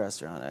sushi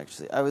restaurant,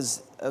 actually. I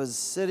was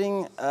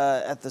sitting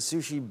at the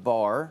sushi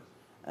bar,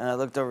 and I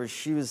looked over,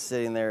 she was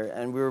sitting there,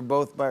 and we were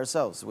both by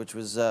ourselves, which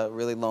was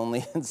really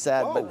lonely and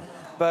sad,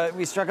 but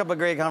we struck up a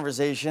great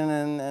conversation,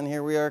 and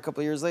here we are a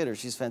couple years later.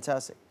 She's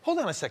fantastic. Hold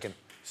on a second.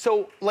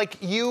 So, like,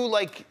 you,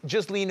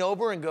 just lean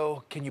over and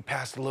go, can you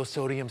pass the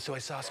low-sodium soy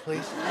sauce,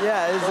 please?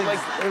 Yeah,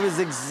 it was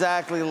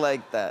exactly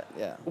like that,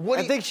 yeah.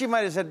 I think she might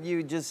have said,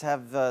 you just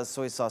have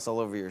soy sauce all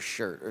over your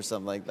shirt or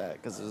something like that,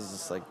 because it was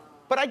just like,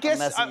 but I guess, a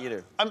messy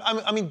eater.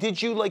 I mean,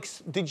 did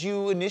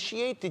you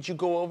initiate? Did you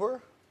go over?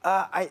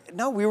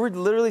 No, we were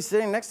literally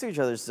sitting next to each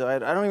other, so I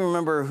don't even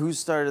remember who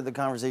started the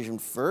conversation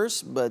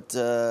first, but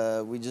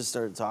we just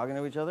started talking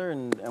to each other,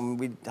 and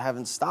we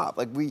haven't stopped.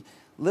 Like, we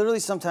literally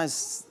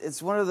sometimes,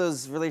 it's one of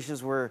those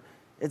relationships where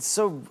it's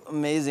so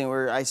amazing,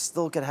 where I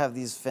still could have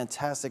these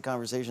fantastic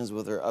conversations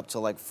with her up till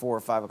like 4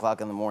 or 5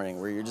 o'clock in the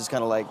morning, where you're just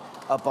kind of like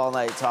up all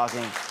night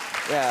talking.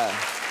 Yeah.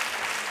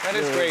 That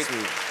is great.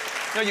 Sweet.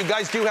 No, you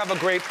guys do have a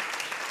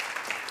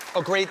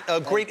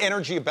great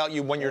energy about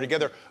you when you're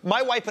together.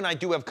 My wife and I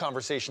do have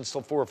conversations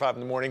till 4 or 5 in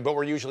the morning, but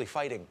we're usually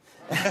fighting.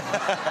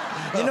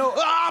 You know,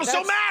 I'm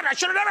so mad! I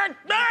should have never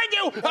married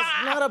you!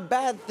 That's not a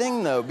bad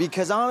thing, though,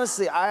 because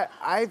honestly,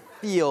 I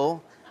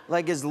feel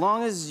like as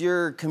long as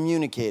you're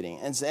communicating,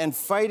 and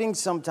fighting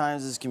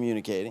sometimes is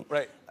communicating.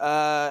 Right.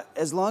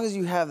 As long as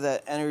you have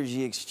that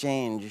energy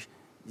exchange,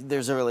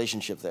 there's a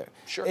relationship there.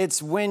 Sure.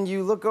 It's when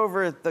you look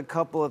over at the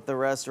couple at the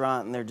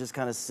restaurant and they're just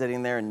kind of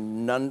sitting there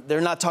and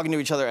they're not talking to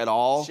each other at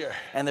all. Sure.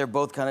 And they're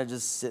both kind of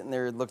just sitting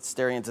there,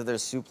 staring into their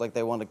soup like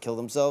they want to kill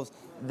themselves.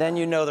 Then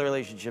you know the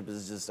relationship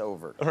is just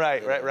over.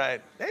 Right.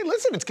 Hey,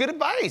 listen, it's good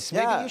advice.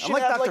 Yeah, Maybe you should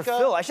I'm like Dr.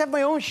 Phil. I should have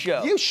my own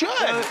show. You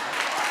should.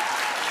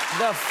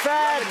 The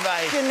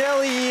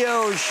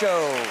Facinelli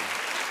Show.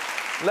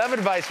 Love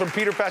advice from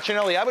Peter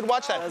Facinelli. I would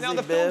watch that. Now,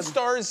 the film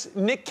stars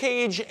Nick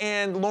Cage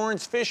and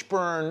Lawrence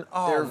Fishburne.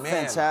 Oh, They're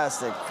man.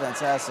 fantastic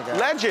actors.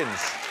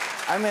 Legends.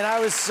 I mean,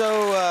 I was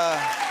so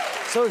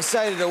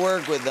excited to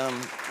work with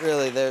them.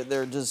 Really,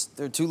 they're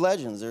two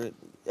legends.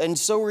 And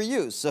so were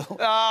you. So.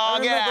 Oh,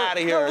 get out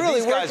of here. No,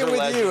 really, These guys working are with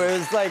legends. you, it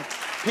was like.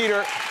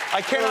 Peter,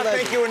 I cannot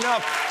thank you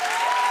enough.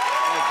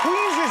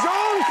 Queens'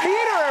 own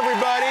Peter,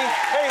 everybody.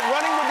 Hey,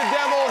 Running with the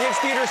Devil hits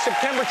theaters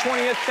September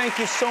 20th. Thank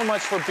you so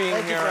much for being here.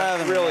 Thank you for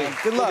having me, really. Man.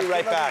 Good luck. We'll be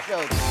right back.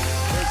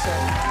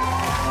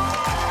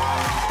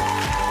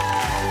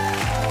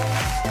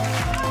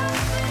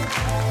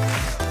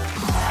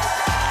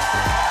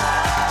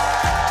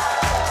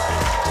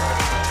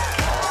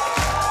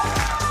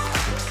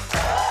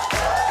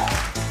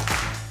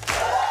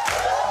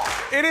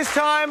 It is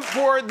time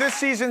for this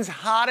season's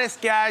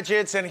hottest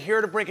gadgets, and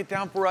here to break it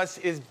down for us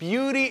is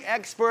beauty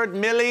expert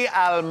Milly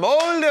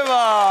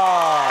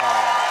Almodovar.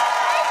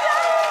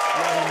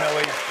 Love you,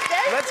 Milly.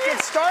 Let's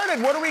get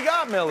started. What do we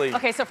got, Milly?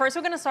 Okay, so first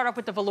we're gonna start off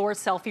with the velour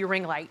selfie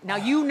ring light. Now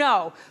you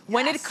know,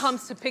 when it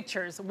comes to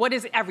pictures, what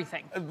is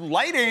everything?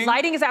 Lighting.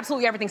 Lighting is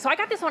absolutely everything. So I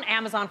got this on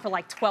Amazon for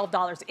like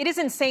 $12. It is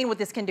insane what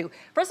this can do.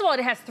 First of all, it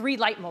has 3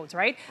 light modes,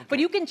 right? Okay. But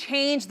you can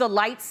change the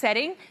light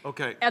setting,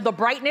 the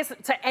brightness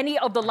to any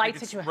of the lights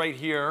that you have. Right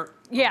here.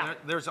 Yeah.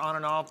 There's on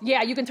and off.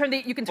 Yeah, you can turn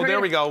it.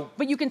 There we go.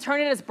 But you can turn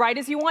it as bright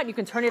as you want. You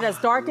can turn it as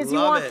dark as you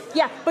want. Love it.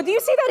 Yeah. But do you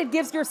see that it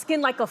gives your skin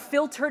like a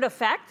filtered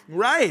effect?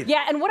 Right.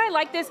 Yeah. And what I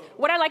like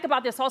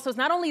about this also is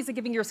not only is it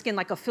giving your skin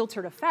like a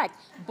filtered effect,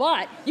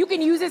 but you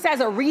can use this as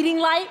a reading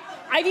light.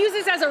 I've used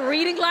this as a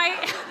reading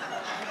light.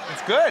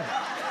 It's good.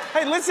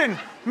 Hey, listen,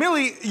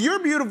 Milly, you're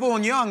beautiful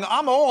and young.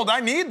 I'm old. I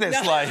need this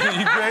light. Are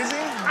you crazy?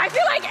 I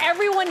feel like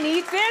everyone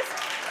needs this.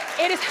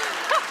 It is.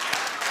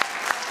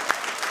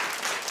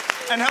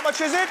 And how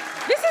much is it?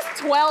 This is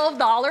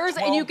 $12,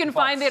 and you can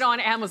find it on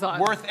Amazon.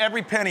 Worth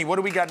every penny. What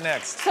do we got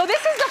next? So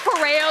this is the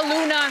Foreo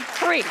Luna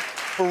 3.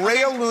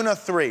 Foreo Luna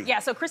 3. Yeah,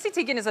 so Chrissy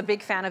Teigen is a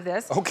big fan of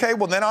this. Okay,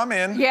 well then I'm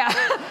in. Yeah.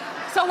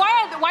 So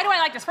why do I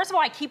like this? First of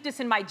all, I keep this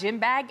in my gym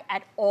bag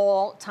at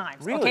all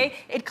times. Really? Okay?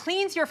 It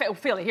cleans your face. Oh,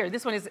 feel it here.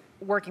 This one is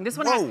working. This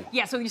one has,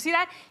 so you see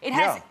that? It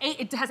has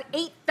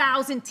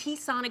 8,000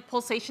 T-sonic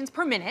pulsations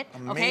per minute.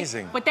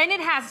 Amazing. Okay? But then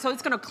so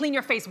it's gonna clean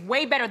your face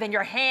way better than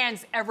your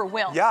hands ever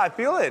will. Yeah, I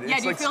feel it. Yeah,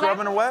 it's like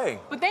scrubbing away.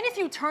 But then if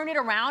you turn it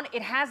around,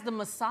 it has the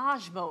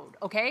massage mode,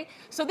 okay?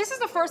 So this is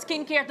the first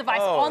skincare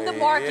device on the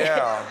market.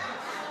 Yeah.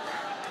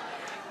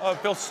 Oh, it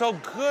feels so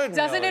good,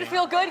 Doesn't Milly. it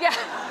feel good? Yeah.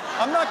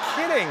 I'm not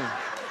kidding.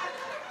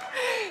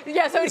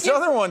 Yeah, so this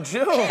other one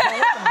too. I want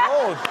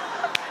them both.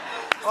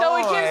 So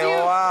it gives you.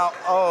 Wow.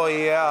 Oh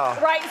yeah.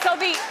 Right. So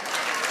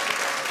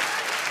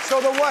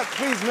the what?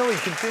 Please, Milly,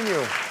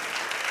 continue.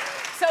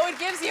 So it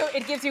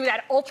gives you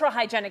that ultra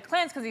hygienic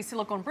cleanse because these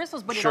silicone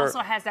bristles, but it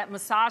also has that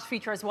massage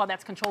feature as well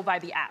that's controlled by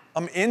the app.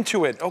 I'm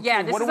into it. Okay,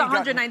 yeah, this what is do we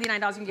got?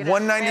 $199. You can get it.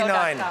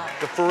 $199.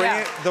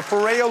 The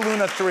Foreo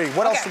Luna 3.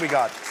 What else do we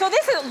got? So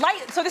this is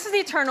light. So this is the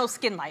Eternal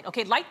Skin Light.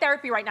 Okay, light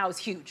therapy right now is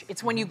huge.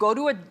 It's when you go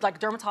to a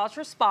dermatologist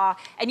or spa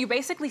and you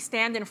basically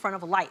stand in front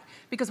of a light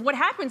because what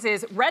happens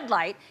is red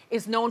light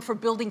is known for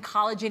building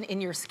collagen in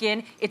your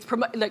skin. It's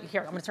look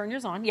here. I'm gonna turn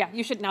yours on. Yeah,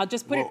 you should now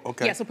just put it.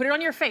 Okay. Yeah, so put it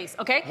on your face.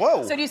 Okay.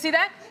 Whoa. So do you see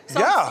that?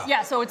 So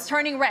yeah, so it's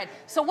turning red.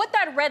 So what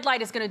that red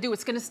light is gonna do,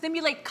 it's gonna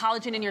stimulate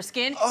collagen in your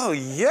skin. Oh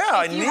yeah,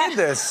 I need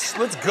this.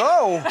 Let's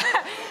go.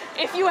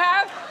 If you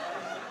have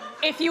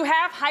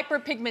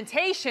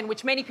hyperpigmentation,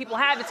 which many people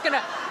have,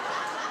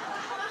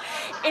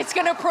 it's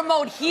gonna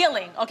promote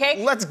healing,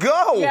 okay? Let's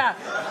go. Yeah.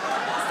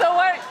 So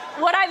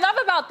what I love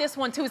about this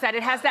one too is that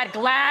it has that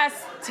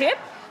glass tip.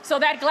 So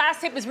that glass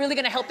tip is really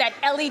gonna help that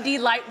LED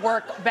light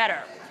work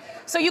better.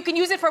 So you can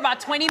use it for about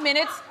 20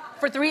 minutes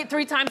for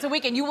three times a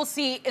week, and you will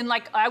see in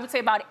I would say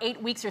about 8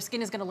 weeks, your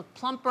skin is gonna look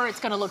plumper, it's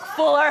gonna look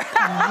fuller.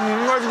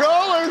 Let's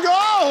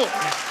go!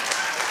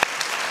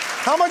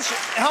 How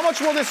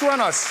much will this run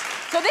us?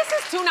 So this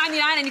is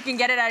 $2.99, and you can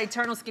get it at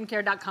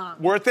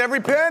eternalskincare.com. Worth every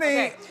penny.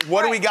 Okay.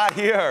 What do we got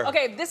here?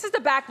 Okay, this is the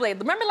back blade.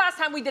 Remember last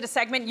time we did a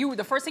segment,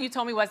 the first thing you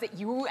told me was that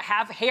you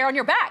have hair on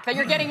your back, that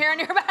you're getting hair on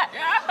your back.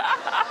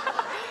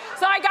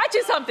 So I got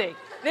you something.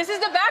 This is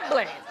the back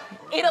blade.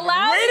 It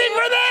allows Waiting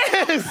for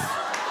this!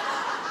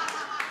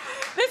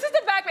 This is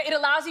the back blade. It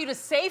allows you to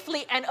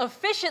safely and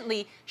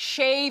efficiently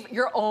shave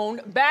your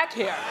own back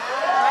hair.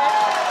 Right?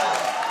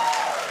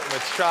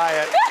 Let's try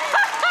it.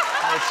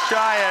 Let's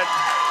try it.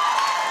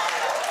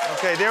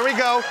 Okay, there we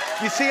go.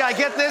 You see, I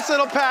get this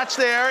little patch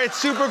there. It's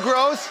super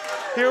gross.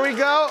 Here we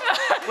go.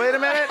 Wait a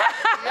minute. Oh,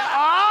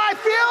 I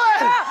feel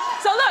it. Yeah.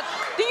 So look,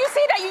 do you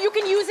see that you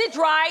can use it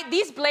dry?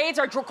 These blades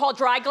are called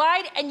Dry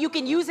Glide, and you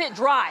can use it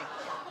dry.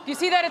 Do you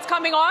see that it's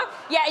coming off?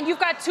 Yeah, and you've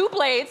got 2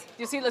 blades.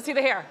 Do you see? Let's see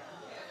the hair.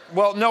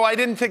 Well, no, I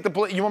didn't take the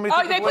blade. You want me to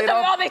take the blade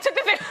off? Oh, they took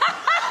the thing.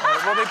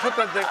 Well, they put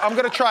the. I'm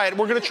gonna try it.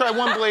 We're gonna try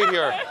one blade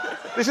here.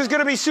 This is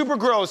gonna be super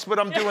gross, but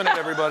I'm doing it,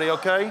 everybody.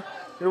 Okay?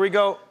 Here we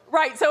go.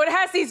 Right. So it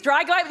has these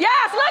Dry Glide.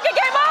 Yes, look, it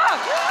came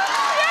off.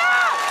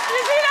 Yeah.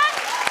 You see that?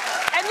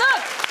 And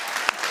look.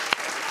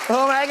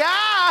 Oh my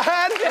God!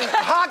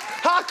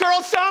 hot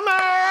girl summer!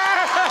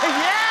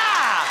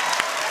 Yeah!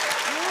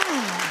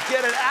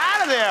 Get it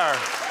out of there.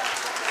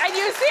 And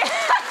you see.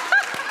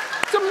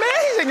 It's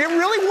amazing. It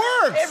really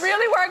works. It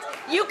really works.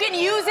 You can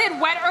use it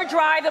wet or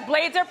dry. The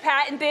blades are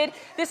patented.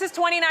 This is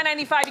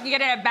 $29.95. You can get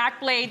it at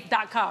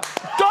backblade.com.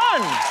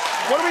 Done.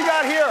 What do we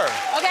got here?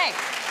 Okay.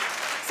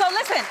 So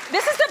listen,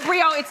 this is the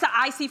Brio. It's the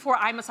IC4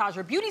 eye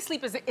massager. Beauty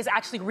sleep is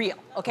actually real,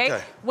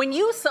 okay? When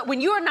you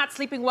are not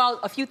sleeping well,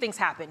 a few things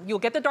happen. You'll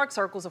get the dark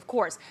circles, of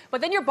course, but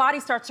then your body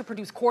starts to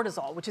produce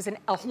cortisol, which is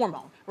a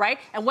hormone, right?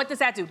 And what does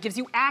that do? It gives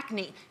you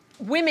acne.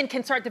 Women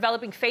can start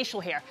developing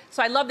facial hair.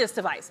 So I love this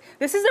device.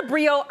 This is a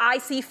Brio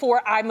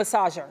IC4 eye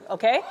massager,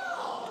 okay?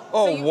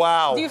 Oh,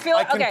 wow. Do you feel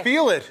it? I can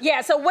feel it. Yeah,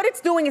 so what it's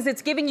doing is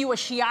it's giving you a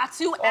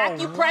shiatsu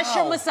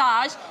acupressure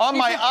massage. On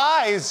my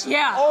eyes?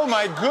 Yeah. Oh,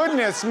 my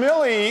goodness,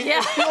 Milly. Yeah.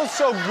 It feels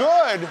so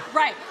good.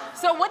 Right.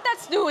 So what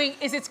that's doing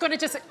is it's going to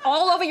just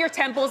all over your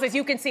temples. As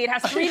you can see, it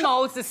has 3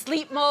 modes, the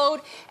sleep mode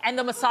and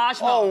the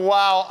massage mode. Oh,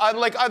 wow.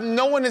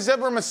 No one has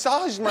ever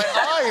massaged my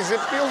eyes.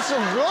 It feels so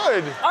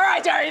good. All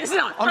right, Jerry, this is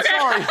on. I'm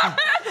sorry.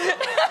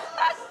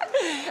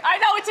 I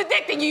know, it's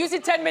addicting. You use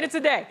it 10 minutes a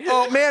day.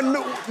 Oh, man,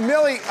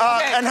 Milly,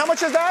 and how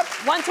much is that?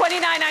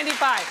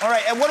 $129.95. All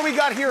right, and what do we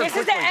got here? This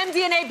is the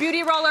MDNA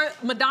Beauty Roller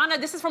Madonna.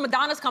 This is from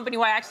Madonna's company,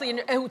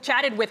 who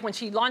chatted with when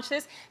she launched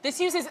this. This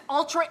uses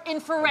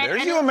ultra-infrared energy.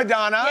 There's you and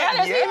Madonna. Yeah,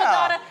 there's you and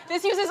Madonna.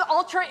 This uses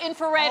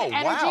ultra-infrared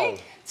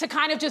energy to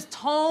kind of just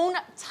tone,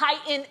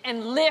 tighten,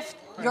 and lift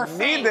your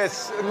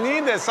face.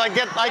 Need this. I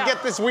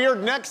get this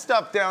weird neck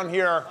stuff down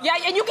here. Yeah,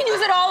 and you can use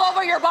it all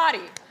over your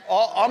body.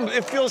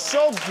 It feels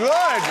so good.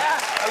 Yeah.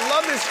 I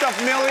love this stuff,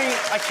 Milly.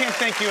 I can't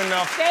thank you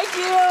enough. Thank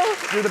you.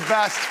 You're the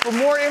best. For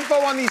more info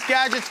on these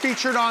gadgets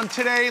featured on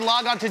today,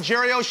 log on to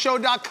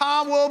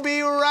jerryoshow.com. We'll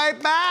be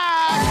right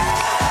back.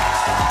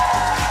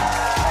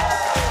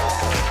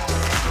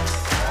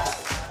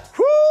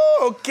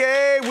 Woo!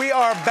 Okay, we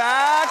are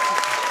back.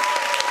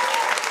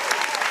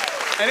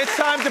 And it's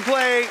time to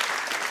play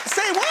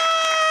Say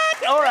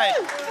What? All right,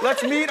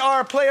 let's meet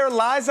our player,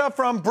 Liza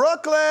from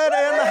Brooklyn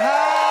in the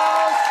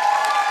house.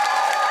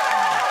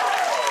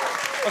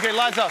 Okay,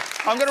 Liza,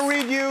 I'm gonna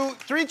read you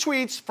 3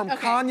 tweets from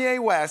Kanye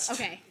West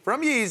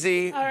from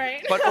Yeezy. All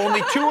right. But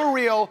only 2 are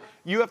real.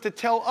 You have to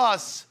tell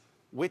us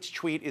which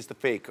tweet is the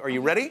fake. Are you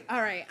ready?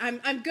 All right,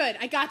 I'm good.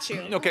 I got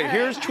you. Okay,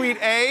 here's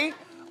tweet A.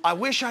 I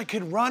wish I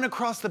could run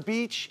across the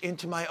beach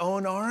into my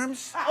own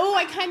arms. Oh,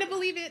 I kind of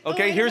believe it.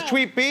 Okay, here's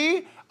tweet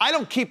B. I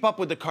don't keep up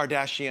with the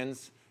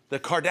Kardashians. The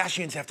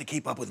Kardashians have to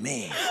keep up with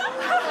me.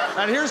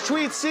 And here's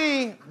tweet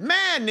C.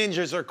 Man,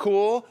 ninjas are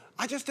cool.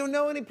 I just don't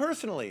know any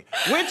personally.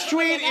 Which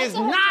tweet is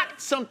not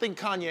something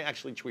Kanye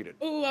actually tweeted?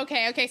 Ooh,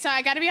 okay. So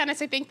I gotta be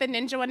honest, I think the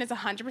ninja one is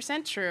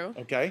 100% true.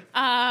 Okay.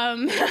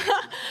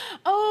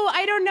 Oh,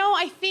 I don't know.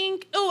 I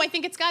think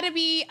it's gotta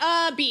be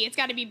B. It's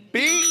gotta be B.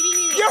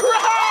 You're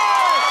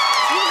right!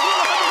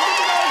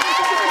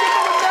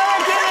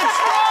 American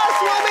Express!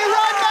 We'll be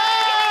right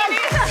back!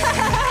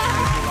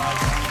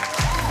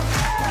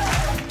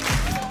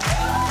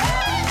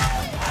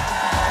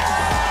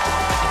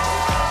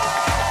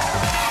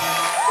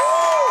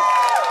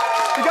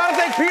 We gotta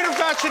thank Peter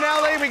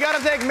Facinelli. We gotta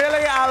thank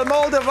Milly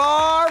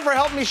Almodovar for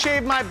helping me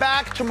shave my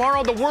back.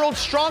 Tomorrow, the world's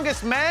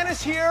strongest man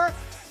is here.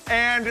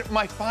 And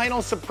my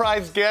final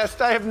surprise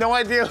guest, I have no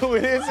idea who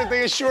it is, but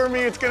they assure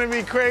me it's gonna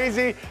be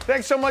crazy.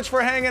 Thanks so much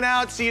for hanging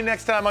out. See you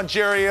next time on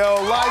Jerry O.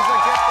 Liza,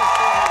 get this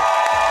for me.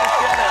 Just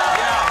get it,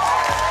 yeah.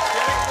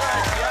 Get it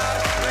right,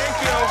 yeah, thank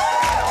you.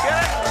 Get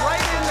it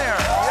right in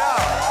there,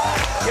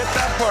 yeah. Get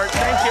that part,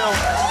 thank you.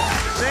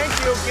 Thank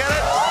you, get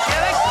it.